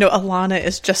point, Ilana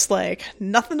is just like,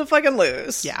 nothing to fucking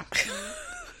lose. Yeah.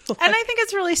 And I think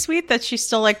it's really sweet that she's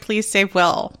still like, please save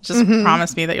Will. Just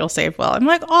promise me that you'll save Will. I'm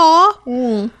like,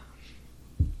 aw.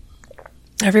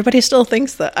 Everybody still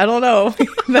thinks that. I don't know.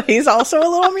 That he's also a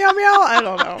little meow meow. I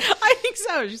don't know. I think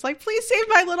so. She's like, please save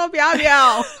my little meow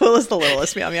meow. Will is the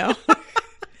littlest meow meow.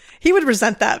 He would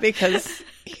resent that because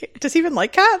does he even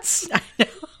like cats? I know.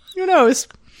 Who knows?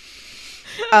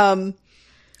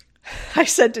 I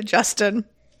said to Justin,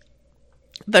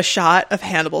 the shot of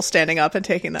Hannibal standing up and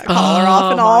taking that collar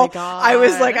off and all. God. I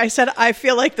was like, I said, I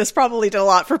feel like this probably did a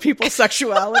lot for people's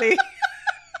sexuality.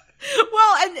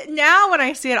 Well, and now when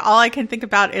I see it, all I can think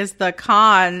about is the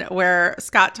con where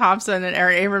Scott Thompson and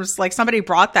Aaron Abrams, like somebody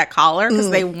brought that collar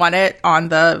because they won it on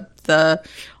the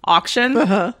auction,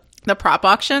 the prop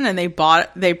auction, and they brought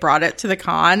it to the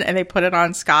con and they put it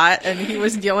on Scott, and he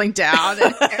was kneeling down,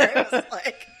 and Aaron was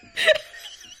like,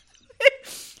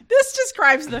 "This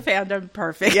describes the fandom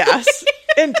perfectly." Yes,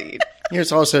 indeed. He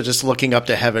was also just looking up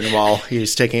to heaven while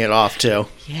he's taking it off too.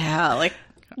 Yeah, like.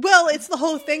 Well, it's the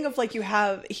whole thing of like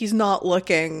he's not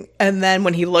looking, and then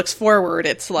when he looks forward,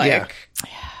 it's like, yeah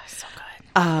so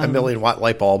good. A 1,000,000-watt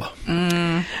light bulb.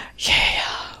 Yeah,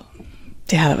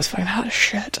 that was fucking hot as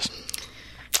shit.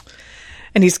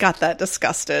 And he's got that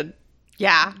disgusted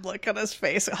Yeah. Look at his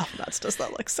face. Oh, Nuts does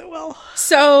that look so well.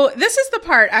 So this is the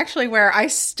part actually where I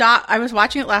stopped. I was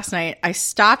watching it last night. I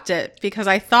stopped it because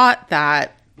I thought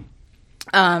that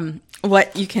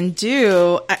what you can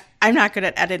do, I'm not good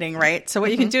at editing, right? So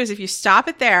what you can do is if you stop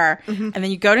it there and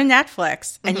then you go to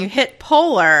Netflix and you hit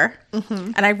Polar,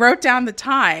 and I wrote down the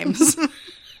times,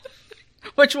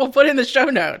 which we'll put in the show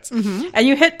notes, and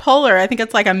you hit Polar, I think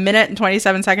it's like 1 minute and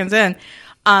 27 seconds in.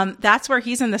 That's where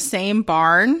he's in the same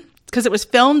barn, because it was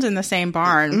filmed in the same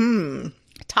barn,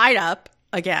 tied up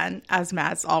again, as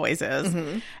Mads always is.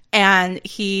 And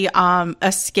he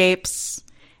escapes,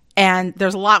 and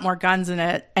there's a lot more guns in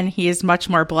it, and he is much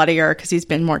more bloodier because he's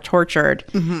been more tortured.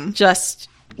 Just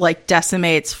like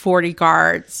decimates 40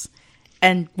 guards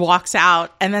and walks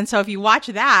out. And then so if you watch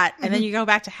that and then you go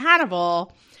back to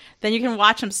Hannibal, then you can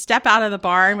watch him step out of the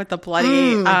barn with the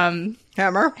bloody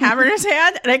hammer in his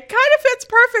hand, and it kind of fits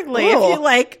perfectly if you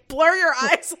like blur your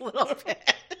eyes a little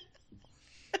bit.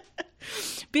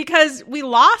 Because we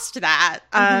lost that,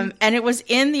 and it was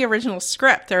in the original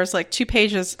script. There's like 2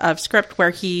 pages of script where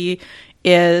he's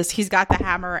got the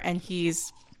hammer and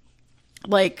he's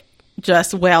like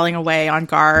just wailing away on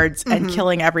guards and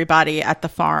killing everybody at the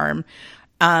farm.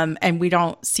 And we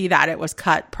don't see that. It was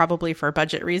cut probably for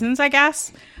budget reasons, I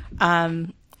guess.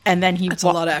 And then That's a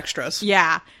lot of extras.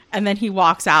 Yeah. And then he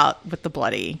walks out with the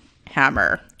bloody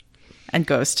hammer and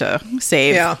goes to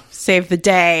save the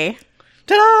day.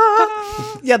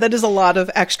 Ta-da! Yeah, that is a lot of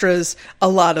extras, a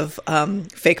lot of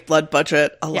fake blood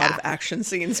budget, a lot of action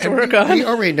scenes to work on. We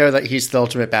already know that he's the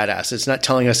ultimate badass. It's not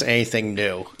telling us anything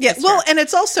new. Yeah, well, and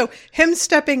it's also him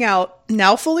stepping out,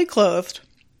 now fully clothed,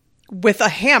 with a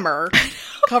hammer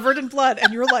covered in blood,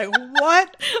 and you're like,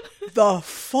 what the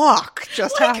fuck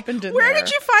just happened in where there?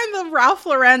 Did you find the Ralph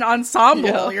Lauren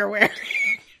ensemble you're wearing?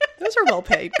 Those are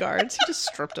well-paid guards. He just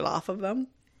stripped it off of them.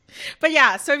 But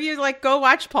yeah, so if you like go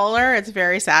watch Polar, it's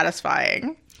very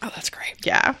satisfying. Oh, that's great.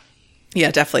 Yeah.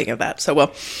 Yeah, definitely give that. So,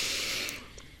 well,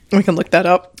 we can look that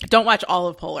up. Don't watch all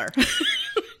of Polar.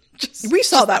 We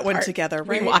saw that one together,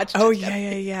 right? We watched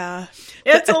it. Yeah.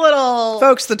 It's a little...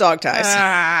 Folks, the dog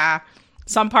ties.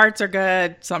 Some parts are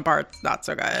good, some parts not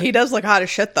so good. He does look hot as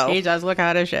shit, though. He does look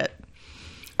hot as shit.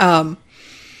 I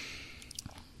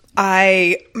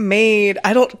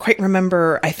don't quite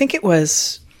remember, I think it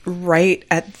was right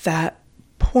at that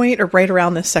point or right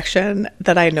around this section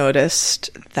that I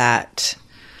noticed that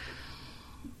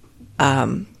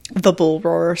the bull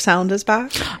roar sound is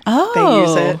back. Oh, they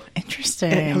use it.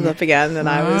 Interesting. It comes up again, and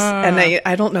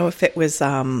I don't know if it was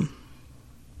I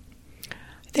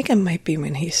think it might be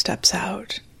when he steps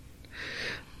out.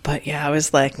 But yeah, I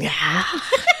was like, yeah.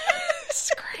 It's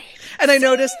great. And I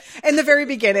noticed in the very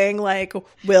beginning, like,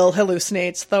 Will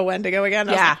hallucinates the Wendigo again.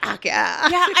 I was like, oh, yeah.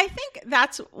 Yeah, I think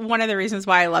that's one of the reasons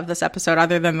why I love this episode,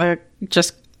 other than the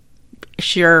just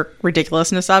sheer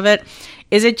ridiculousness of it,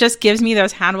 is it just gives me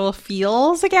those Hannibal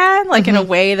feels again, like in a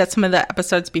way that some of the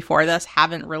episodes before this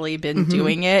haven't really been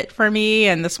doing it for me.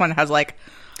 And this one has like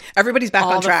everybody's back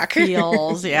on track.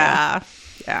 Feels, yeah.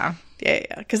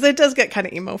 Because it does get kind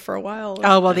of emo for a while.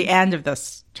 Oh, well, the end of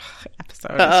this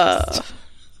episode is just...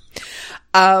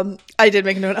 I did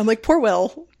make a note. I'm like, poor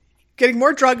Will, getting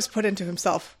more drugs put into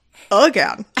himself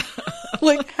again.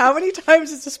 Like, how many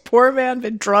times has this poor man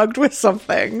been drugged with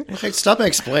something? Okay, stop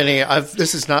explaining it.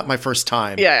 This is not my first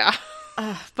time. Yeah.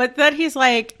 But then he's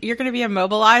like, you're going to be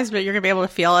immobilized, but you're going to be able to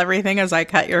feel everything as I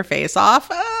cut your face off.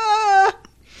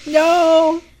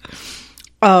 No.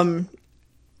 And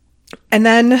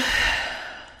then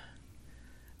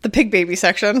the pig baby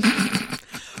section,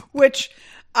 which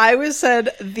I was said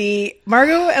the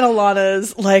Margot and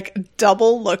Alana's like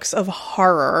double looks of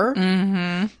horror.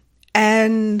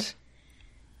 And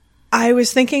I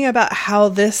was thinking about how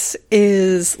this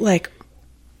is like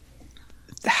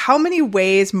how many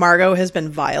ways Margot has been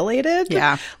violated.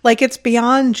 Yeah. Like it's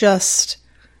beyond just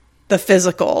the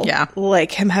physical. Yeah.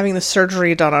 Like him having the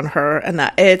surgery done on her and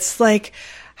that it's like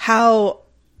how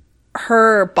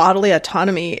her bodily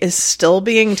autonomy is still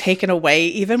being taken away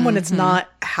even when it's not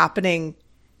happening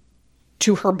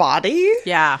to her body.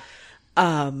 Yeah.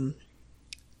 And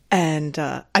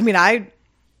I mean, I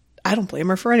don't blame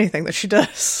her for anything that she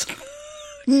does.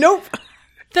 Nope.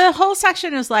 The whole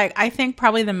section is like, I think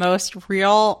probably the most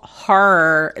real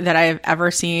horror that I've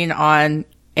ever seen on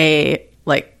a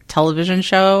like television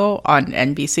show on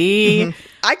NBC.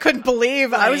 I couldn't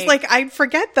believe. I was like, I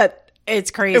forget that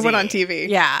it's crazy. It went on TV.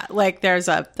 Yeah. Like there's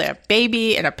a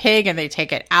baby and a pig and they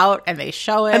take it out and they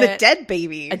show it. And a dead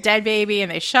baby.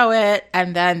 And they show it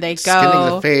and then they go.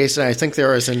 Skinning the face. And I think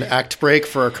there is an act break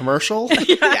for a commercial.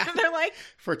 Yeah. They're like.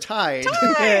 For Tide.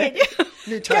 Tide.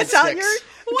 New Tide Get out sticks.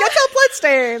 Get some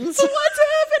bloodstains. What's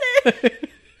happening?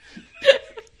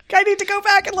 I need to go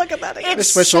back and look at that again.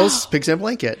 Miss Whishel's Pigs in a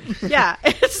Blanket. Yeah.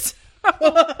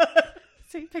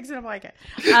 See, Pigs in a Blanket.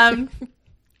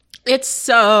 It's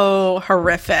so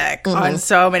horrific on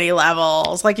so many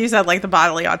levels. Like you said, like the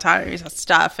bodily autonomy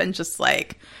stuff and just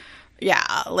like,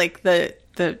 yeah, like the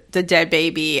dead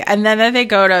baby. And then they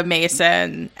go to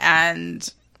Mason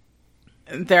and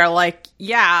they're like,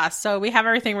 yeah, so we have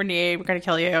everything we need. We're going to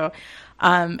kill you.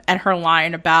 And her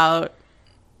line about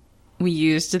we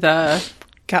used the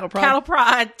cattle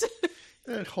prod.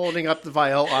 And holding up the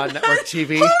vial on network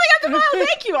TV. Holding up the vial,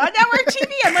 thank you, on network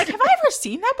TV. I'm like, have I ever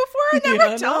seen that before on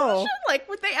network television? No. Like,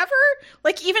 would they ever,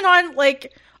 like, even on,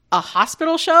 like, a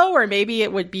hospital show where maybe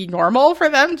it would be normal for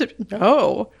them to,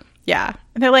 no. Yeah.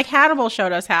 And they're like, Hannibal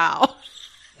showed us how.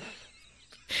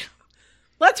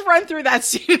 Let's run through that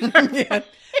scene. Yeah.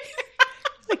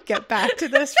 Like, get back to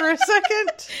this for a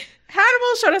second.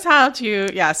 Hannibal showed us how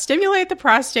to, stimulate the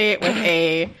prostate with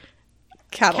a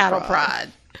cattle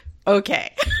prod.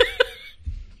 Okay.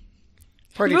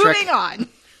 Moving on.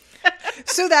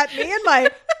 So that me and my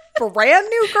brand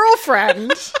new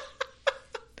girlfriend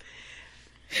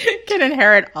can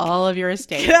inherit all of your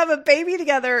estate. Can have a baby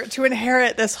together to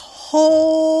inherit this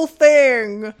whole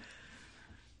thing.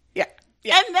 Yeah.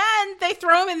 And then they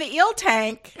throw him in the eel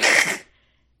tank.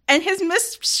 And his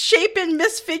misshapen,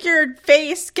 misfigured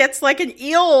face gets like an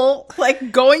eel,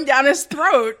 like going down his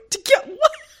throat to get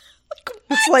what? Like,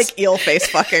 what? It's like eel face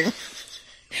fucking.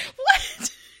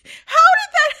 What? How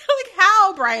did that? Like,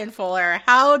 how, Brian Fuller?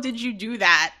 How did you do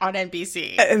that on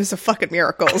NBC? It was a fucking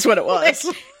miracle, is what it was.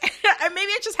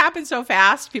 Maybe it just happened so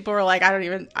fast. People were like,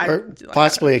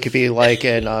 possibly it could be like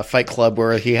in Fight Club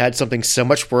where he had something so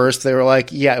much worse. They were like,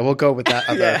 yeah, we'll go with that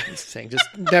other thing. Just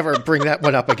never bring that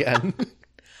one up again.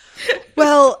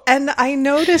 Well, and I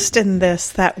noticed in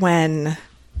this that when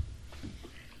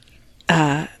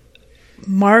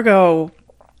Margot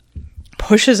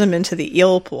pushes him into the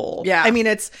eel pool. Yeah. I mean,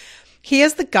 he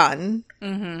has the gun.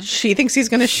 Mm-hmm. She thinks he's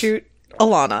going to shoot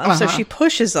Alana. So she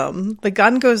pushes him. The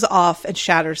gun goes off and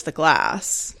shatters the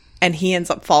glass. And he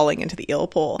ends up falling into the eel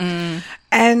pool. Mm.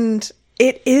 And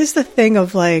it is the thing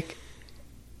of like,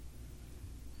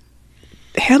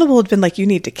 Hannibal had been like, you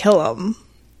need to kill him.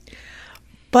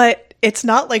 But it's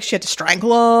not like she had to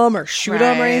strangle him or shoot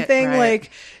him or anything. Right.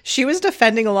 Like, she was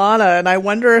defending Alana. And I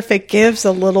wonder if it gives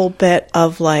a little bit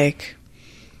of like,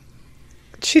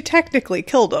 she technically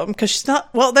killed him because she's not,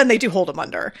 well, then they do hold him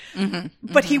under. Mm-hmm,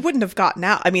 but he wouldn't have gotten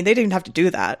out. I mean, they didn't even have to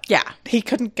do that. Yeah. He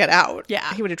couldn't get out.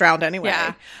 Yeah. He would have drowned anyway.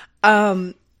 Yeah.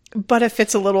 But if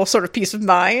it's a little sort of peace of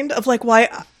mind of like, why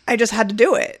I just had to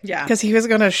do it. Yeah. Because he was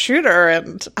going to shoot her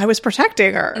and I was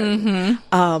protecting her.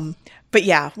 Mm-hmm. But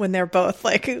yeah, when they're both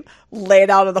like laid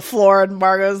out on the floor and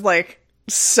Margot's like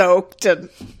soaked and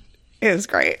it was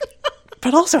great.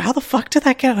 But also, how the fuck did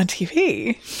that get on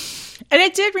TV? And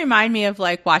it did remind me of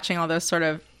like watching all those sort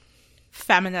of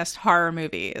feminist horror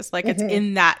movies. Like it's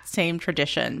in that same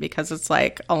tradition because it's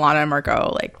like Alana and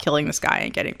Margot like killing this guy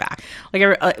and getting back. Like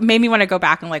it made me want to go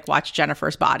back and like watch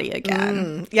Jennifer's Body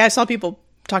again. Yeah, I saw people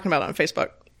talking about it on Facebook.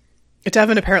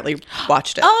 Devin apparently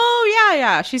watched it. Oh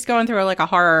yeah. She's going through like a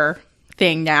horror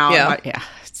thing now. Yeah,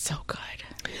 it's so good.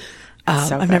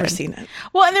 I've never seen it.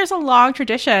 Well, and there's a long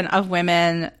tradition of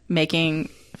women making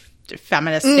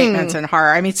feminist statements in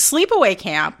horror. I mean, Sleepaway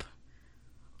Camp,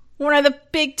 one of the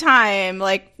big time,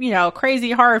 like, you know,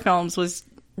 crazy horror films, was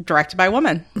directed by a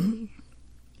woman. Mm-hmm.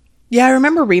 Yeah, I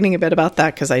remember reading a bit about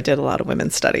that because I did a lot of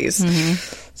women's studies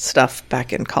stuff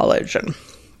back in college. And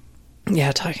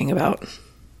yeah, talking about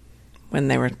when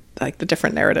they were like the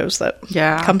different narratives that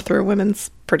come through women's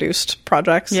produced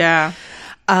projects. Yeah.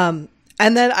 And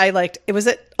then I liked, was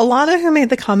it Alana who made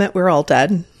the comment, "We're all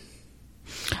dead"?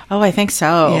 Oh, I think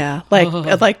so. Yeah.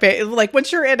 Like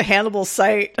once you're in Hannibal's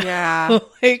sight,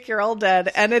 like you're all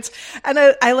dead. And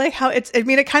I like how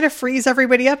it kind of frees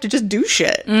everybody up to just do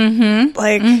shit. Mm-hmm.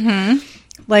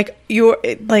 Like you're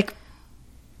like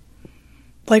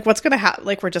what's going to happen?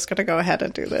 Like, we're just going to go ahead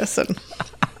and do this. And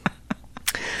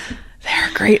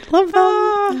they're great. Love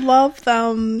them. Love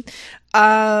them.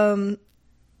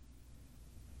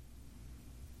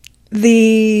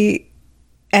 The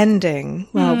ending.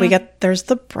 Well, there's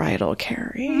the bridal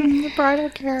carry. The bridal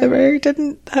carry.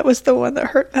 That was the one that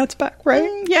hurt Matt's back,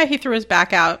 right? Yeah, he threw his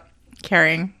back out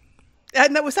carrying.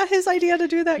 And was that his idea to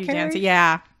do that carry?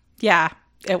 Yeah,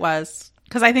 it was.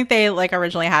 Because I think they like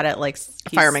originally had it like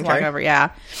fireman carry over.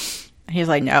 Yeah, he's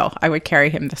like, no, I would carry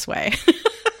him this way,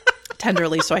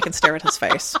 tenderly, so I can stare at his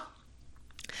face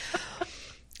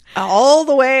all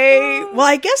the way. Well,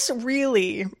 I guess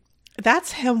really,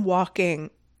 that's him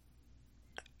walking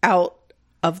out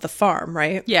of the farm,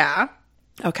 right? Yeah.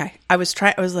 Okay. I was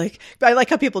like, I like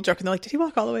how people joke and they're like, did he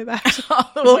walk all the way back?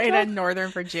 All the way to Northern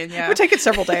Virginia. It would take it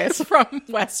several days. From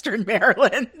Western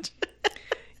Maryland.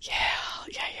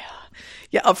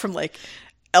 Yeah, up from like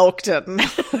Elkton.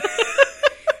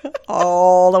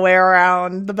 All the way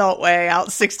around the Beltway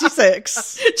out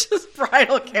 66. Just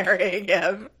bridle carrying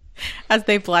him as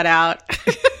they bled out.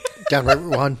 Down River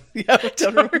One. Yeah,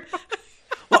 down River.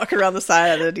 Walking around the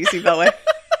side of the DC Beltway.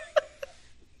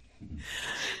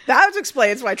 That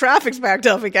explains why traffic's backed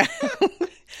up again.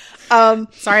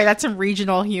 Sorry, that's some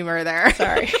regional humor there.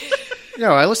 Sorry.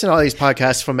 No, I listen to all these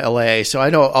podcasts from LA, so I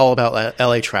know all about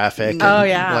LA traffic. And, oh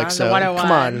yeah, like so.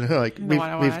 Come on, like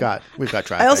we've got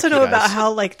traffic. I also know about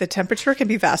how like the temperature can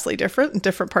be vastly different in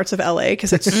different parts of LA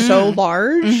because it's so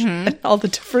large and all the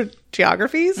different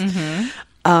geographies.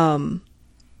 And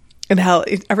how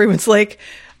everyone's like,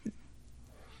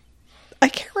 I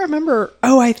can't remember.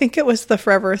 Oh, I think it was the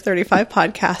Forever 35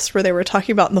 podcast where they were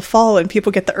talking about in the fall and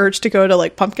people get the urge to go to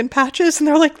like pumpkin patches and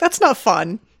they're like, that's not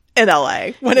fun in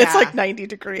LA when it's like 90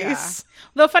 degrees. Yeah.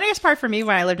 The funniest part for me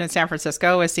when I lived in San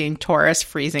Francisco was seeing tourists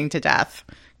freezing to death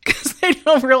because they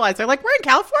don't realize. They're like, we're in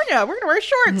California, we're going to wear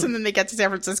shorts. And then they get to San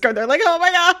Francisco and they're like, oh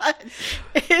my God,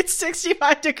 it's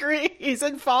 65 degrees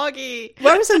and foggy.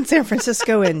 Well, I was in San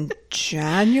Francisco in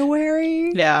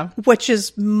January. Yeah. Which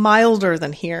is milder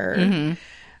than here.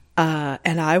 And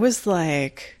I was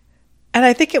like... And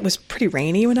I think it was pretty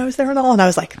rainy when I was there and all. And I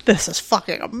was like, this is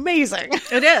fucking amazing.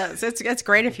 It is. It's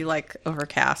great if you like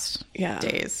overcast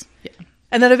days. Yeah.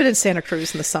 And then I've been in Santa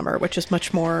Cruz in the summer, which is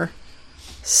much more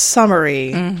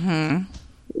summery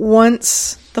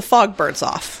once the fog burns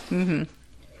off. I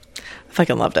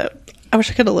fucking loved it. I wish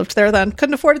I could have lived there then.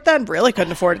 Couldn't afford it then. Really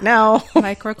couldn't afford it now.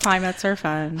 Microclimates are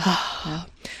fun.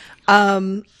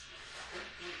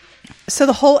 So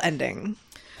the whole ending.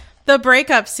 The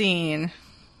breakup scene.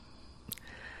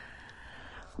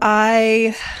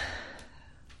 I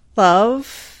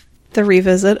love the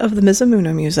revisit of the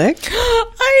Mizumono music.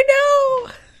 I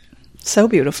know. So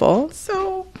beautiful.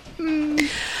 So...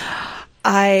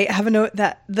 I have a note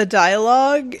that the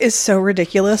dialogue is so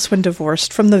ridiculous when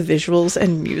divorced from the visuals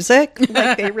and music.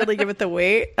 Like, they really give it the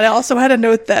weight. And I also had a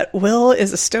note that Will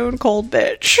is a stone cold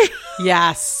bitch.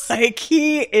 Yes. Like,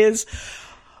 he is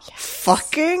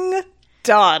fucking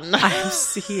done.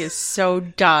 He is so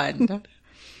done.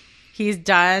 He's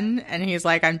done, and he's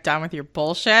like, I'm done with your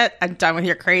bullshit. I'm done with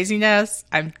your craziness.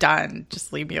 I'm done.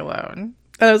 Just leave me alone.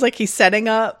 And I was like, he's setting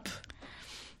up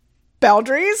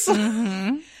boundaries.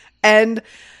 And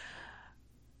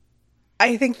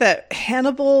I think that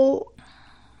Hannibal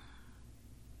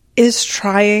is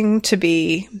trying to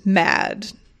be mad,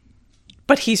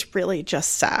 but he's really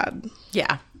just sad.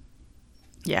 Yeah.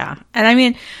 Yeah. And I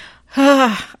mean,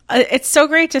 it's so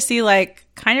great to see like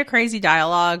kind of crazy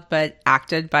dialogue, but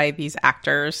acted by these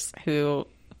actors who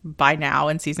by now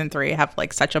in season 3 have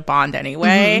like such a bond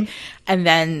anyway. And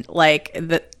then like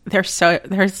they're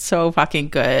so fucking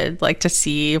good. Like to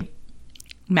see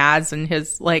Mads and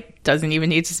his like doesn't even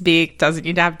need to speak, doesn't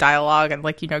need to have dialogue, and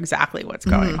like you know exactly what's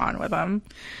going on with him.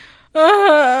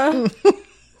 So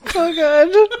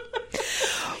good.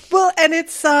 Well, and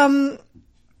it's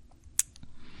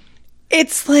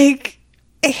like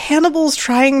Hannibal's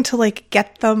trying to like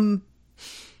get them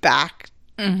back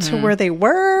to where they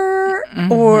were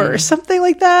or something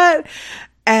like that.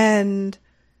 And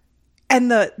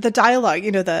the dialogue,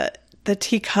 you know, the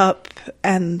teacup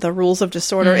and the rules of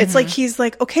disorder. It's like he's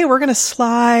like, okay, we're going to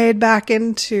slide back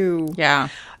into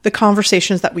the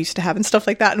conversations that we used to have and stuff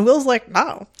like that. And Will's like,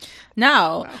 no.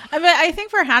 I mean, I think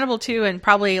for Hannibal too, and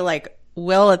probably like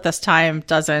Will at this time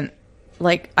doesn't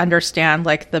like understand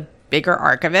like the bigger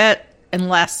arc of it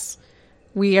unless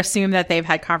we assume that they've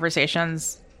had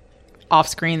conversations off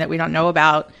screen that we don't know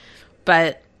about.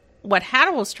 But what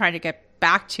Hannibal's trying to get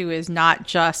back to is not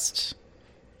just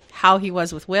how he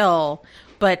was with Will,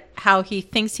 but how he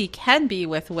thinks he can be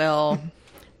with Will.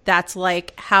 That's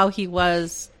like how he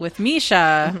was with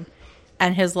Misha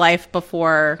and his life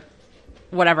before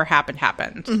whatever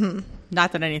happened.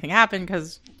 Not that anything happened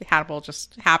because Hannibal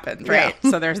just happened, right?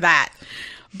 So there's that.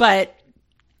 But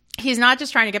he's not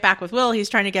just trying to get back with Will. He's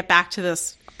trying to get back to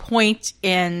this point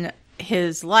in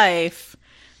his life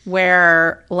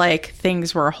where like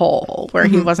things were whole, where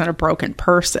he wasn't a broken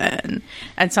person,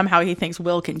 and somehow he thinks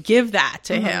Will can give that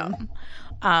to him.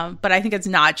 But I think it's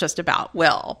not just about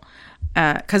Will,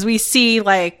 because we see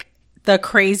like the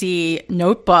crazy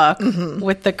notebook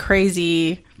with the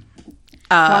crazy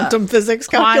quantum physics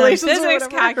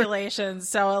calculations.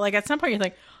 So like at some point you're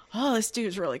like, oh, this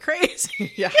dude's really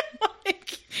crazy. Yeah.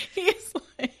 Like, he's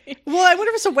like, well, I wonder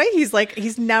if it's a way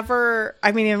he's never,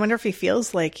 I mean, I wonder if he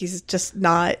feels like he's just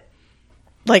not,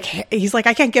 like, he's like,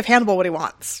 I can't give Hannibal what he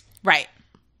wants. Right.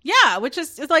 Yeah, which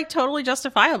is like totally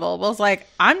justifiable. Will's like,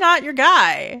 I'm not your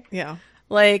guy. Yeah.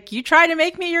 Like, you try to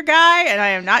make me your guy, and I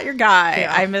am not your guy.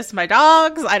 Yeah. I miss my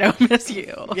dogs. I don't miss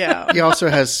you. Yeah.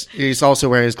 He's also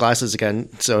wearing his glasses again,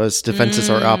 so his defenses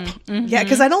are up. Mm-hmm. Yeah,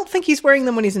 because I don't think he's wearing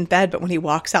them when he's in bed, but when he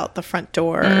walks out the front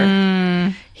door,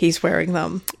 he's wearing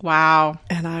them. Wow.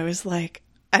 And I was like,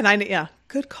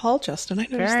 good call, Justin. I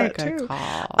noticed Very that good too.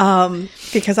 Call.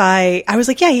 Because I was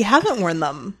like, he hasn't worn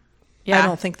them. Yeah. I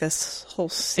don't think this whole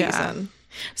season. Yeah.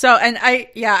 So, and I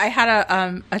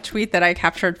had a tweet that I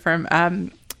captured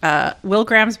from Will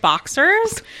Graham's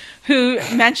Boxers, who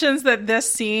mentions that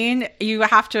this scene, you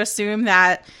have to assume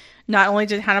that not only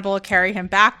did Hannibal carry him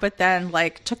back, but then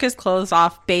like took his clothes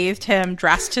off, bathed him,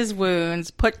 dressed his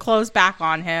wounds, put clothes back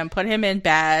on him, put him in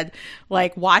bed,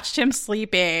 like watched him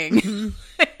sleeping.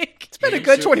 It's been a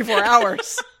good 24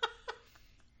 hours.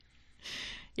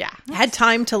 Yeah. Had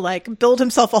time to like build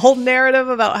himself a whole narrative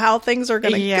about how things are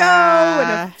going to go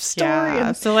and a story. Yeah.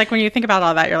 And... So like when you think about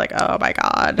all that, you're like, oh my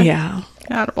God. Yeah.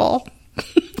 Hannibal.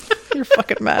 You're a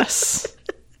fucking mess.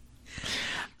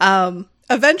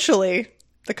 Eventually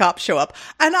the cops show up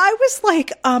and I was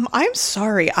like, I'm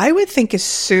sorry. I would think as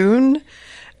soon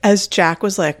as Jack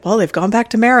was like, well, they've gone back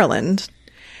to Maryland,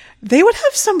 they would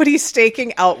have somebody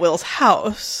staking out Will's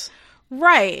house.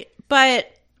 Right. But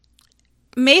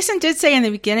Mason did say in the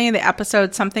beginning of the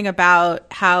episode something about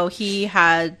how he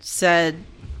had said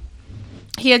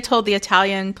he had told the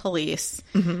Italian police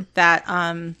that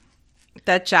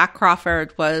that Jack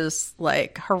Crawford was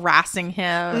like harassing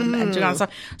him and doing all stuff.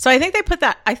 So I think they put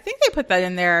that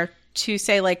in there to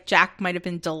say like Jack might have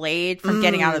been delayed from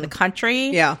getting out of the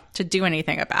country to do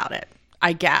anything about it.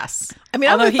 I guess. I mean,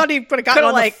 I thought he would have gotten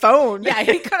on the phone. Yeah,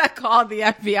 he could have called the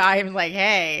FBI and been like,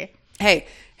 hey,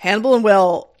 Hannibal and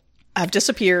Will have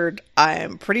disappeared.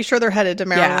 I'm pretty sure they're headed to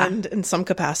Maryland in some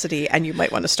capacity, and you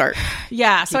might want to start.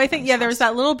 Yeah, so I think, there was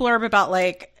that little blurb about,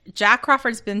 like, Jack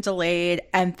Crawford's been delayed,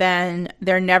 and then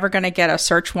they're never going to get a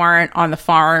search warrant on the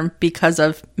farm because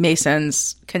of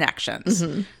Mason's connections,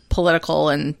 political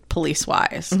and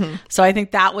police-wise. So I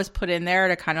think that was put in there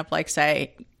to kind of, like,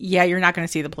 say, yeah, you're not going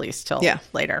to see the police till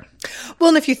later. Well,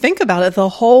 and if you think about it, the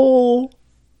whole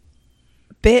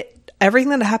bit...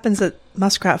 Everything that happens at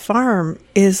Muskrat Farm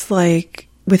is like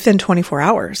within 24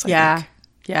 hours. I think.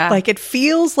 Yeah. Like it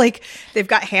feels like they've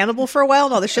got Hannibal for a while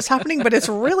and all this shit's happening, but it's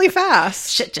really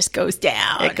fast. Shit just goes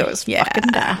down. It goes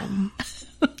fucking down.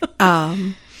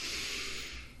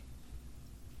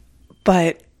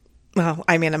 But, well,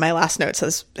 I mean, in my last note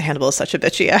says Hannibal is such a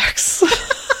bitchy ex.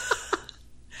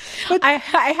 But I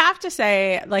have to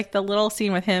say, like the little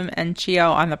scene with him and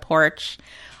Chio on the porch,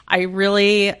 I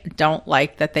really don't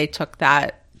like that they took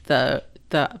that the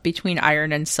between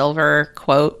iron and silver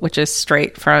quote, which is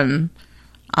straight from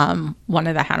one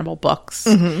of the Hannibal books,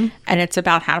 and it's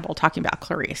about Hannibal talking about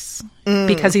Clarice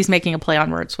because he's making a play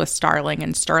on words with Starling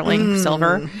and Sterling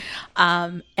silver,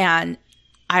 and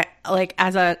I like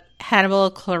as a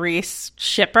Hannibal Clarice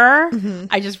shipper,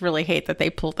 I just really hate that they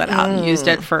pulled that out and used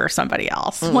it for somebody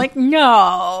else. I'm like,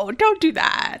 no, don't do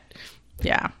that.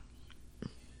 Yeah.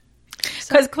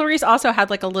 Because Clarice also had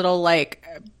like a little like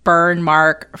burn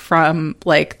mark from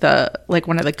like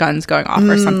one of the guns going off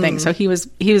or something. So he was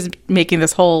making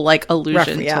this whole like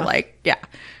allusion to like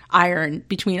iron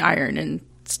between iron and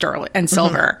sterling and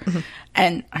silver.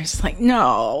 And I was like,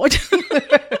 no,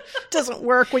 it doesn't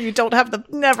work when you don't have the.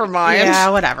 Never mind. Yeah,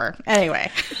 whatever.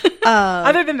 Anyway,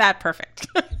 other than that, perfect.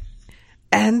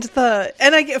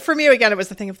 For me again, it was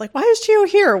the thing of like, why is Chio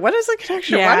here? What is the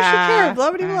connection? Why does she care?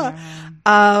 Blah blah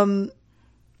blah.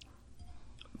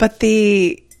 But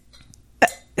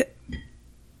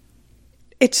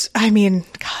I mean,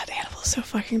 God, Hannibal's so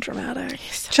fucking dramatic.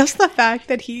 Just the fact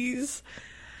that he's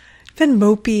been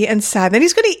mopey and sad, then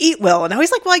he's going to eat Will, and now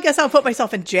he's like, well, I guess I'll put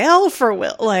myself in jail for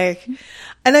Will. Like,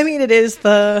 and I mean, it's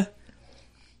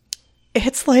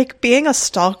like being a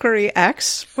stalkery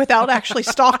ex without actually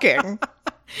stalking.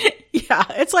 Yeah,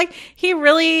 it's like he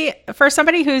really, for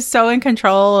somebody who's so in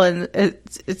control and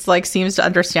it's like seems to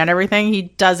understand everything, he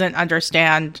doesn't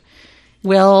understand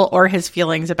Will or his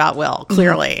feelings about Will,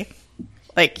 clearly.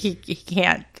 Like he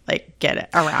can't like get it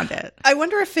around it. I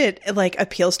wonder if it like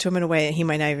appeals to him in a way that he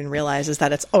might not even realize, is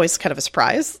that it's always kind of a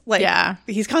surprise. Like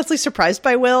he's constantly surprised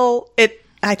by Will.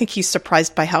 I think he's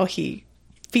surprised by how he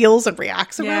feels and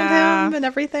reacts around him and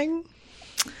everything.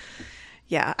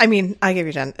 Yeah, I mean, I give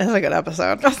you 10. It's a good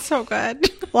episode. That's so good.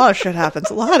 A lot of shit happens.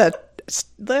 A lot of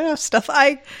stuff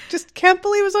I just can't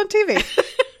believe was on TV.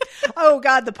 Oh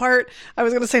God, the part I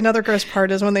was going to say another gross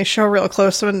part is when they show real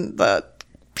close when the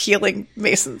peeling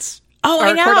Mason's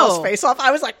I know. Cordell's face off. I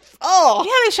was like, oh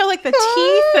yeah, they show like the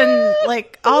teeth and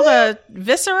like all the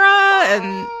viscera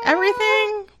and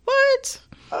everything. What?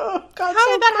 Oh God,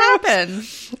 how did that happen?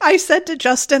 I said to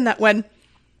Justin that when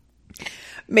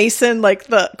Mason, like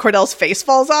the Cordell's face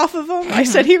falls off of him, I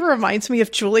said he reminds me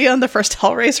of Julia in the first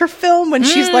Hellraiser film when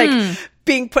she's like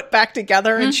being put back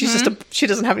together and she's just she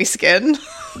doesn't have any skin.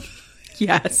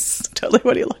 Yes, totally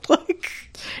what he looked like.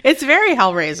 It's very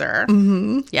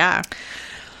Hellraiser. Yeah.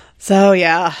 So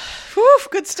yeah, whew,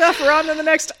 good stuff. We're on to the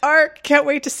next arc. Can't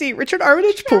wait to see Richard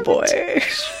Armitage, Pool Boy.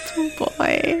 Pool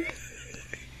Boy,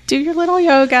 do your little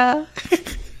yoga.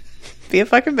 Be a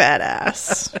fucking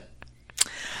badass.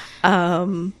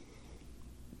 So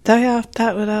yeah,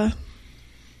 that would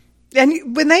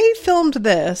and when they filmed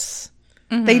this,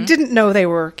 they didn't know they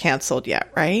were canceled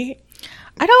yet, right?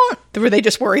 Were they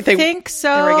just worried? They think so.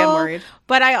 They were again worried.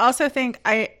 But I also think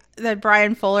that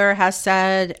Brian Fuller has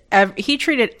said he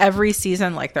treated every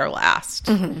season like their last.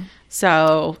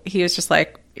 So he was just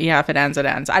like, yeah, if it ends, it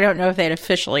ends. I don't know if they'd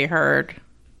officially heard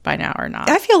by now or not.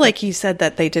 I feel like he said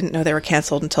that they didn't know they were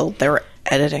canceled until they were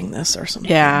editing this or something.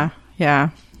 Yeah.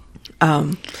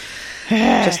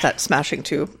 Just that smashing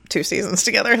two seasons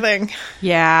together thing.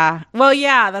 Yeah. Well,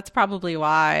 yeah, that's probably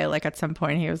why. Like at some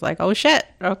point he was like, "Oh shit,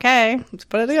 okay, let's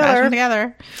put it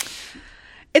together."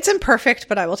 It's imperfect,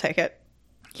 but I will take it.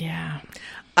 Yeah.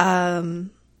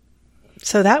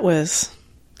 So that was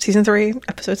season 3,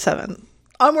 episode 7.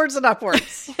 Onwards and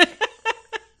upwards.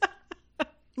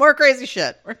 More crazy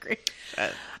shit. Do you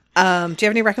have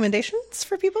any recommendations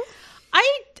for people?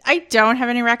 I don't have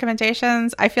any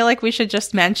recommendations. I feel like we should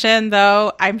just mention,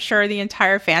 though, I'm sure the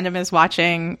entire fandom is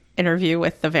watching Interview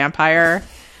with the Vampire,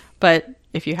 but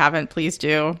if you haven't, please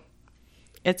do.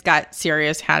 It's got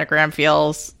serious Hanagram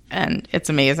feels, and it's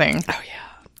amazing. Oh, yeah.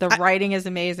 The writing is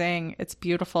amazing. It's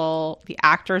beautiful. The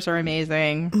actors are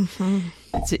amazing.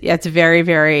 It's very,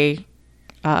 very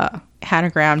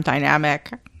Hanagram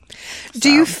dynamic. Do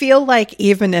you feel like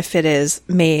even if it is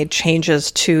made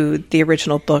changes to the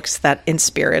original books that in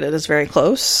spirit it is very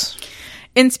close?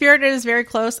 In spirit it is very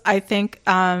close. I think,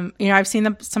 I've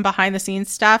seen some behind the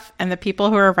scenes stuff, and the people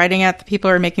who are writing it, the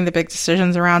people who are making the big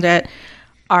decisions around it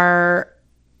are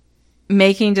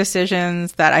making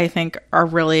decisions that I think are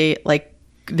really like,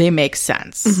 they make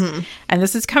sense. And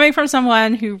this is coming from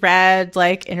someone who read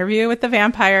like Interview with the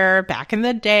Vampire back in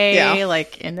the day,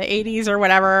 like in the 80s or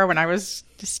whatever, when I was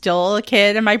still a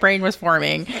kid and my brain was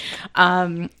forming.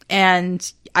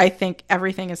 And I think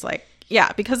everything is like,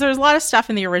 because there's a lot of stuff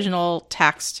in the original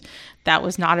text that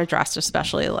was not addressed,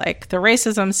 especially like the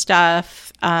racism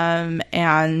stuff,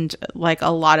 and like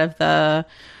a lot of the,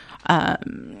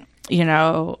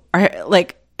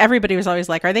 everybody was always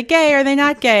like, are they gay? Are they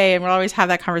not gay? And we'll always have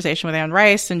that conversation with Anne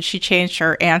Rice. And she changed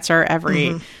her answer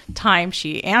every time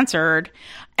she answered.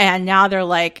 And now they're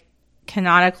like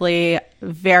canonically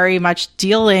very much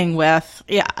dealing with,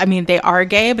 they are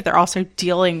gay, but they're also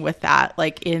dealing with that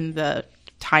like in the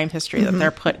time history that they're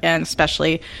put in,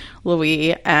 especially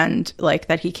Louis, and like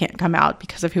that he can't come out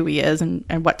because of who he is and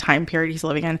what time period he's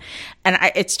living in. And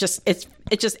it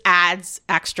just adds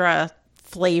extra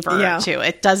flavor to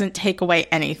it. Doesn't take away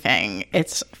anything.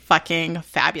 It's fucking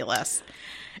fabulous.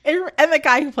 And the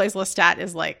guy who plays Lestat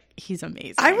is like, he's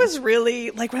amazing. I was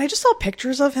really like, when I just saw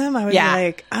pictures of him, I was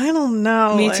like, I don't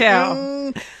know. Me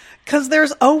too. Because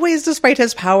there's always, despite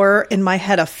his power, in my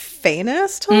head, a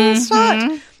fairness to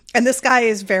Lestat. And this guy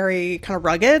is very kind of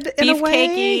rugged in a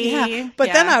way.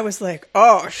 But then I was like,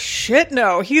 oh shit,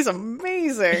 no, he's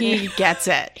amazing. He gets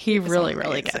it. He really,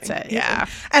 really gets it. Yeah.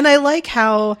 And I like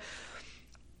how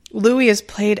Louis is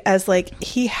played as like,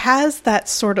 he has that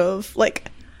sort of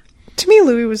like, to me,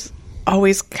 Louis was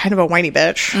always kind of a whiny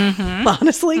bitch,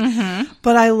 honestly.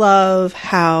 But I love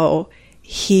how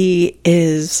he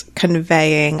is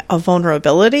conveying a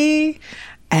vulnerability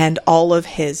and all of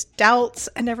his doubts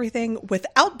and everything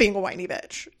without being a whiny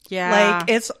bitch. Yeah. Like,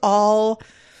 it's all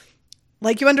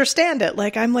like, you understand it.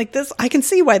 Like, I'm like this, I can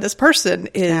see why this person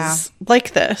is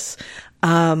like this.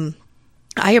 I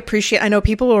know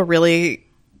people were really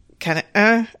kind of,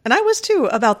 and I was too,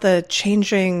 about the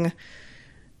changing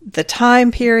the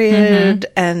time period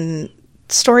and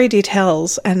story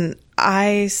details. And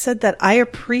I said that I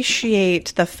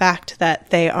appreciate the fact that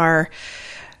they are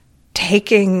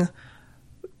taking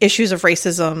issues of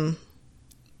racism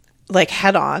like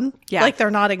head on. Like,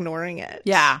 they're not ignoring it.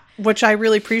 Which I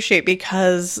really appreciate,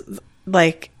 because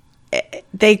like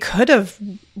they could have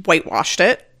whitewashed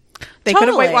it. They could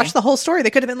have whitewashed the whole story. They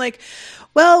could have been like,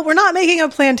 well, we're not making a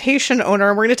plantation owner.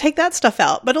 We're going to take that stuff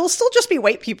out, but it'll still just be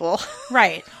white people.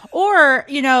 Right. Or,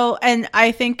 and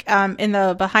I think in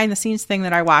the behind the scenes thing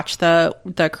that I watched,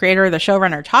 the creator, the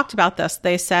showrunner talked about this.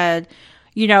 They said,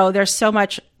 there's so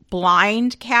much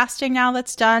blind casting now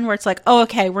that's done where it's like, oh,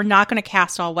 okay, we're not going to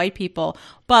cast all white people,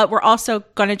 but we're also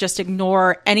going to just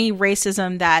ignore any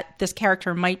racism that this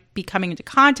character might be coming into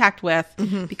contact with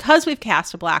because we've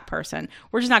cast a Black person.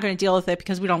 We're just not going to deal with it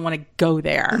because we don't want to go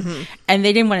there. And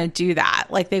they didn't want to do that.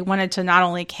 Like, they wanted to not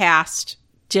only cast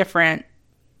different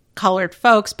colored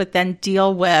folks, but then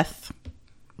deal with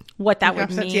what that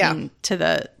would mean to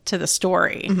the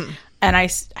story. And I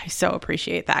so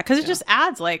appreciate that because it just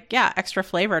adds extra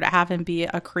flavor to have him be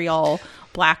a Creole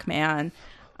Black man.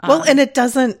 Well, and it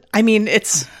doesn't, I mean,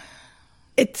 it's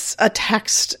a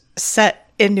text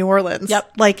set in New Orleans.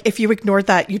 Yep. Like, if you ignored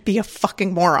that, you'd be a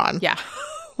fucking moron. Yeah.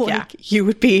 You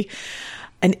would be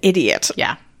an idiot.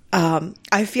 Yeah.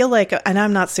 I feel like, and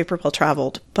I'm not super well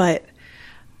traveled, but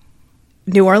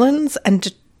New Orleans and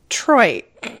Detroit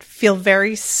feel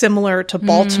very similar to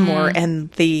Baltimore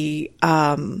and the,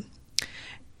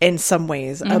 in some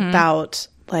ways, about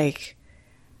like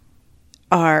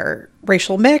our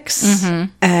racial mix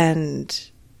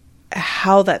and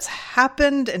how that's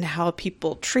happened and how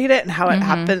people treat it and how it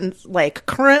happens like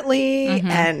currently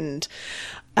and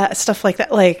stuff like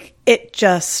that. Like, it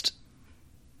just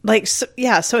like, so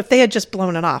if they had just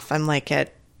blown it off, I'm like,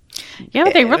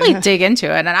 they really dig into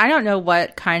it. And I don't know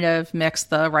what kind of mix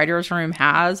the writer's room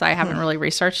has. I haven't really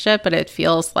researched it, but it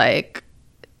feels like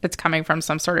it's coming from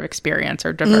some sort of experience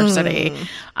or diversity.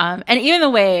 And even the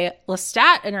way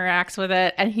Lestat interacts with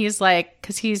it, and he's like,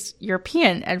 because he's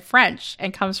European and French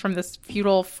and comes from this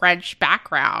feudal French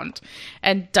background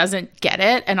and doesn't get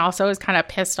it, and also is kind of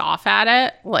pissed off at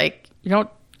it. Like, you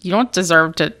don't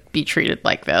deserve to be treated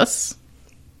like this,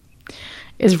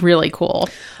 is really cool.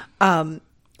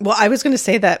 Well, I was going to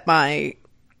say that my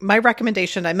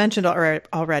recommendation, I mentioned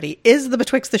already, is the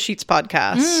Betwixt the Sheets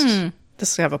podcast.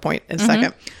 This is going to have a point in a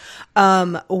second.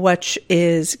 Which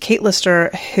is Kate Lister,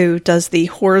 who does the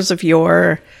Whores of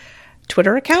Your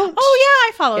Twitter account. Oh, yeah,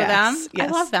 I follow them.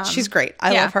 Yes. I love them. She's great.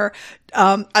 I love her.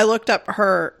 I looked up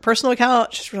her personal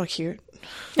account. She's real cute.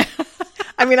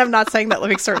 I mean, I'm not saying that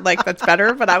Living Start like that's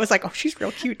better, but I was like, oh, she's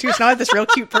real cute too. So now I have this real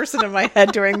cute person in my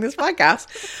head during this podcast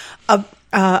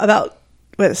about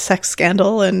sex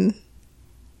scandal and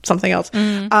something else.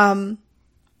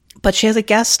 But she has a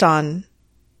guest on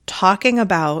talking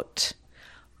about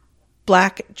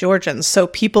Black Georgians, so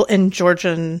people in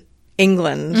Georgian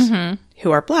England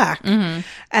who are Black.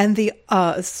 And the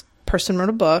this person wrote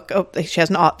a book. She has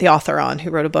the author on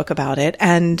who wrote a book about it.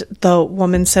 And the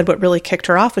woman said what really kicked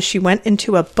her off was she went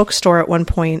into a bookstore at one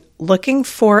point looking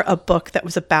for a book that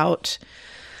was about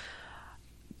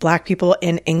Black people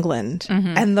in England.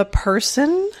 And the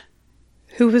person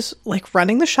who was like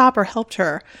running the shop or helped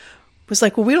her was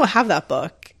like, well, we don't have that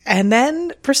book. And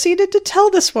then proceeded to tell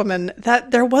this woman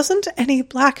that there wasn't any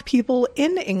Black people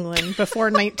in England before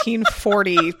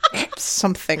 1940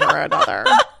 something or another.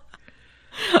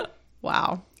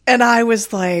 Wow. And I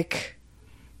was like,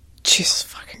 Jesus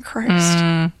fucking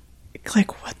Christ.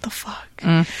 Like, what the fuck?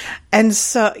 And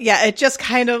so, yeah, it just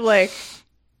kind of like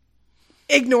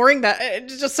ignoring that.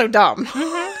 It's just so dumb.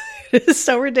 It is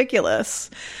so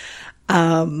ridiculous.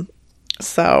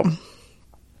 So...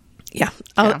 Yeah,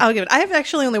 I'll give it. I have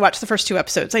actually only watched the first 2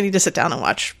 episodes. I need to sit down and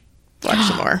watch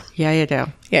some more. Yeah, you do.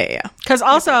 Yeah. Because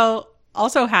also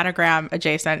Hanagram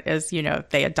adjacent is,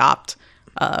 they adopt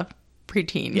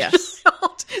preteen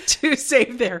to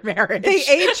save their marriage. They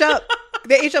age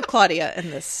up Claudia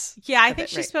in this. Yeah, I think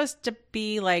she's supposed to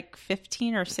be like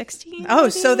 15 or 16. Oh,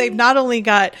 maybe? So they've not only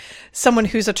got someone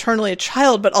who's eternally a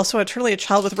child, but also eternally a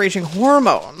child with raging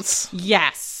hormones.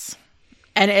 Yes,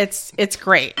 and it's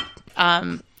great.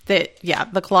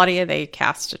 The Claudia they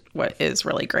cast what is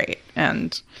really great,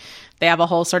 and they have a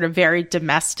whole sort of very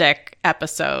domestic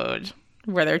episode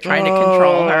where they're trying to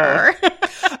control her.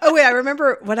 Oh wait, I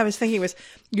remember what I was thinking was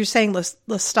you're saying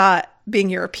Lestat being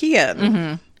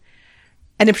European,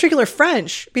 and in particular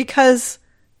French, because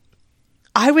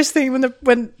I was thinking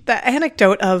when the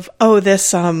anecdote of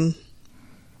this there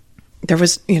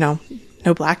was no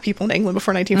Black people in England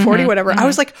before 1940 whatever, I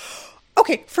was like,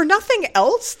 okay, for nothing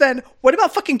else, then what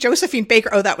about fucking Josephine Baker?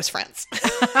 Oh, that was France.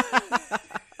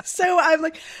 So I'm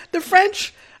like, the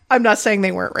French, I'm not saying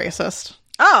they weren't racist.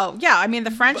 Oh, yeah. I mean,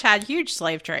 the French had huge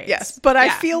slave trades. Yes, but I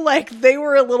feel like they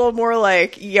were a little more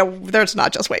like, there's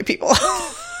not just white people.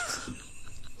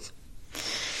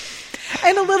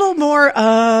 And a little more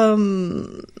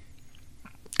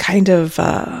kind of,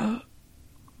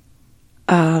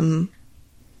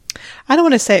 I I don't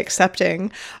want to say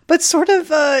accepting, but sort of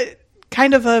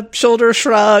kind of a shoulder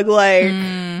shrug, like,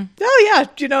 oh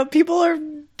yeah, people are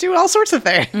doing all sorts of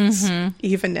things,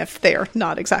 even if they're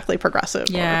not exactly progressive.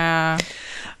 Yeah.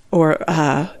 Or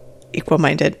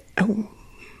equal-minded. Oh.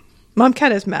 Mom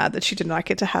Cat is mad that she did not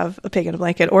get to have a pig in a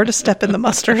blanket or to step in the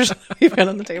mustard we've got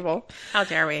on the table. How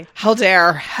dare we? How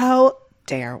dare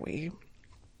we?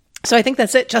 So I think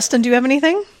that's it. Justin, do you have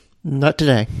anything? Not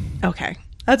today. Okay.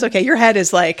 That's okay. Your head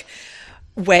is like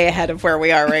way ahead of where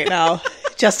we are right now.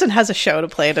 Justin has a show to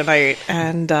play tonight.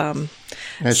 And a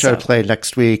show to play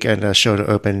next week and a show to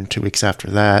open 2 weeks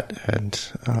after that.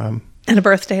 And a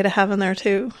birthday to have in there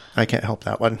too. I can't help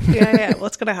that one. Yeah.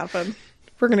 What's going to happen?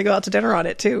 We're going to go out to dinner on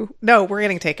it too. No, we're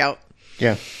getting takeout.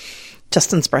 Yeah.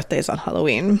 Justin's birthday is on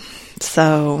Halloween.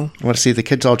 So I want to see the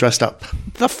kids all dressed up.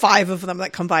 The 5 of them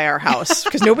that come by our house.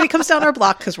 Because nobody comes down our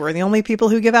block because we're the only people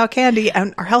who give out candy.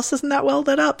 And our house isn't that well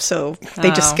lit up. So they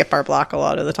just skip our block a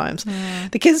lot of the times.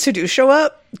 The kids who do show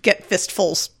up get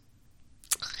fistfuls.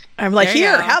 I'm like,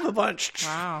 here, have a bunch.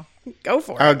 Wow. Go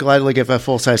for it. I would gladly give a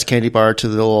full-size candy bar to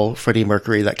the little Freddie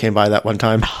Mercury that came by that one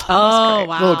time. Oh,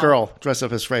 wow. Little girl dressed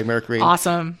up as Freddie Mercury.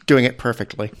 Awesome. Doing it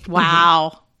perfectly.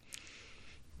 Wow.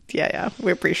 Yeah.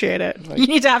 We appreciate it. You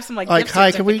need to have some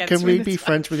hi, can we be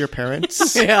friends with your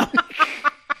parents? Yeah.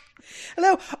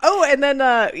 Hello. Oh, and then,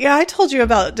 I told you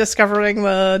about discovering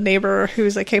the neighbor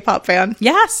who's a K-pop fan.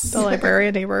 Yes. The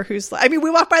librarian neighbor who's, we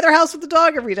walk by their house with the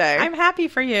dog every day. I'm happy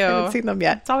for you. I haven't seen them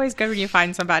yet. It's always good when you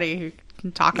find somebody who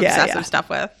can talk obsessive stuff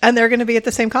with. And they're going to be at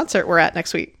the same concert we're at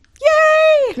next week.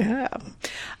 Yay! Yeah.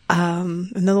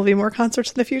 And then there'll be more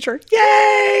concerts in the future.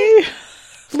 Yay!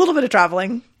 A little bit of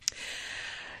traveling.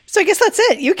 So I guess that's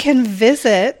it. You can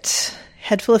visit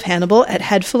Headful of Hannibal at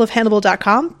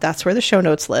headfulofhannibal.com. That's where the show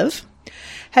notes live.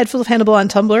 Headful of Hannibal on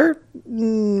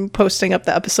Tumblr, posting up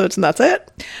the episodes, and that's it.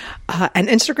 And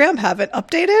Instagram, have it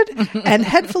updated. And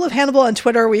Headful of Hannibal on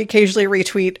Twitter, we occasionally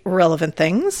retweet relevant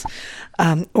things.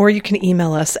 Or you can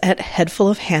email us at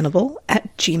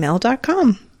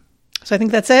headfulofhannibal@gmail.com. So I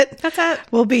think that's it. That's it.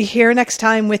 We'll be here next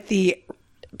time with the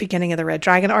beginning of the Red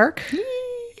Dragon arc.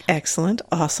 Excellent.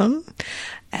 Awesome.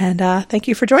 And thank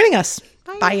you for joining us.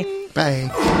 Bye.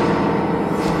 Bye.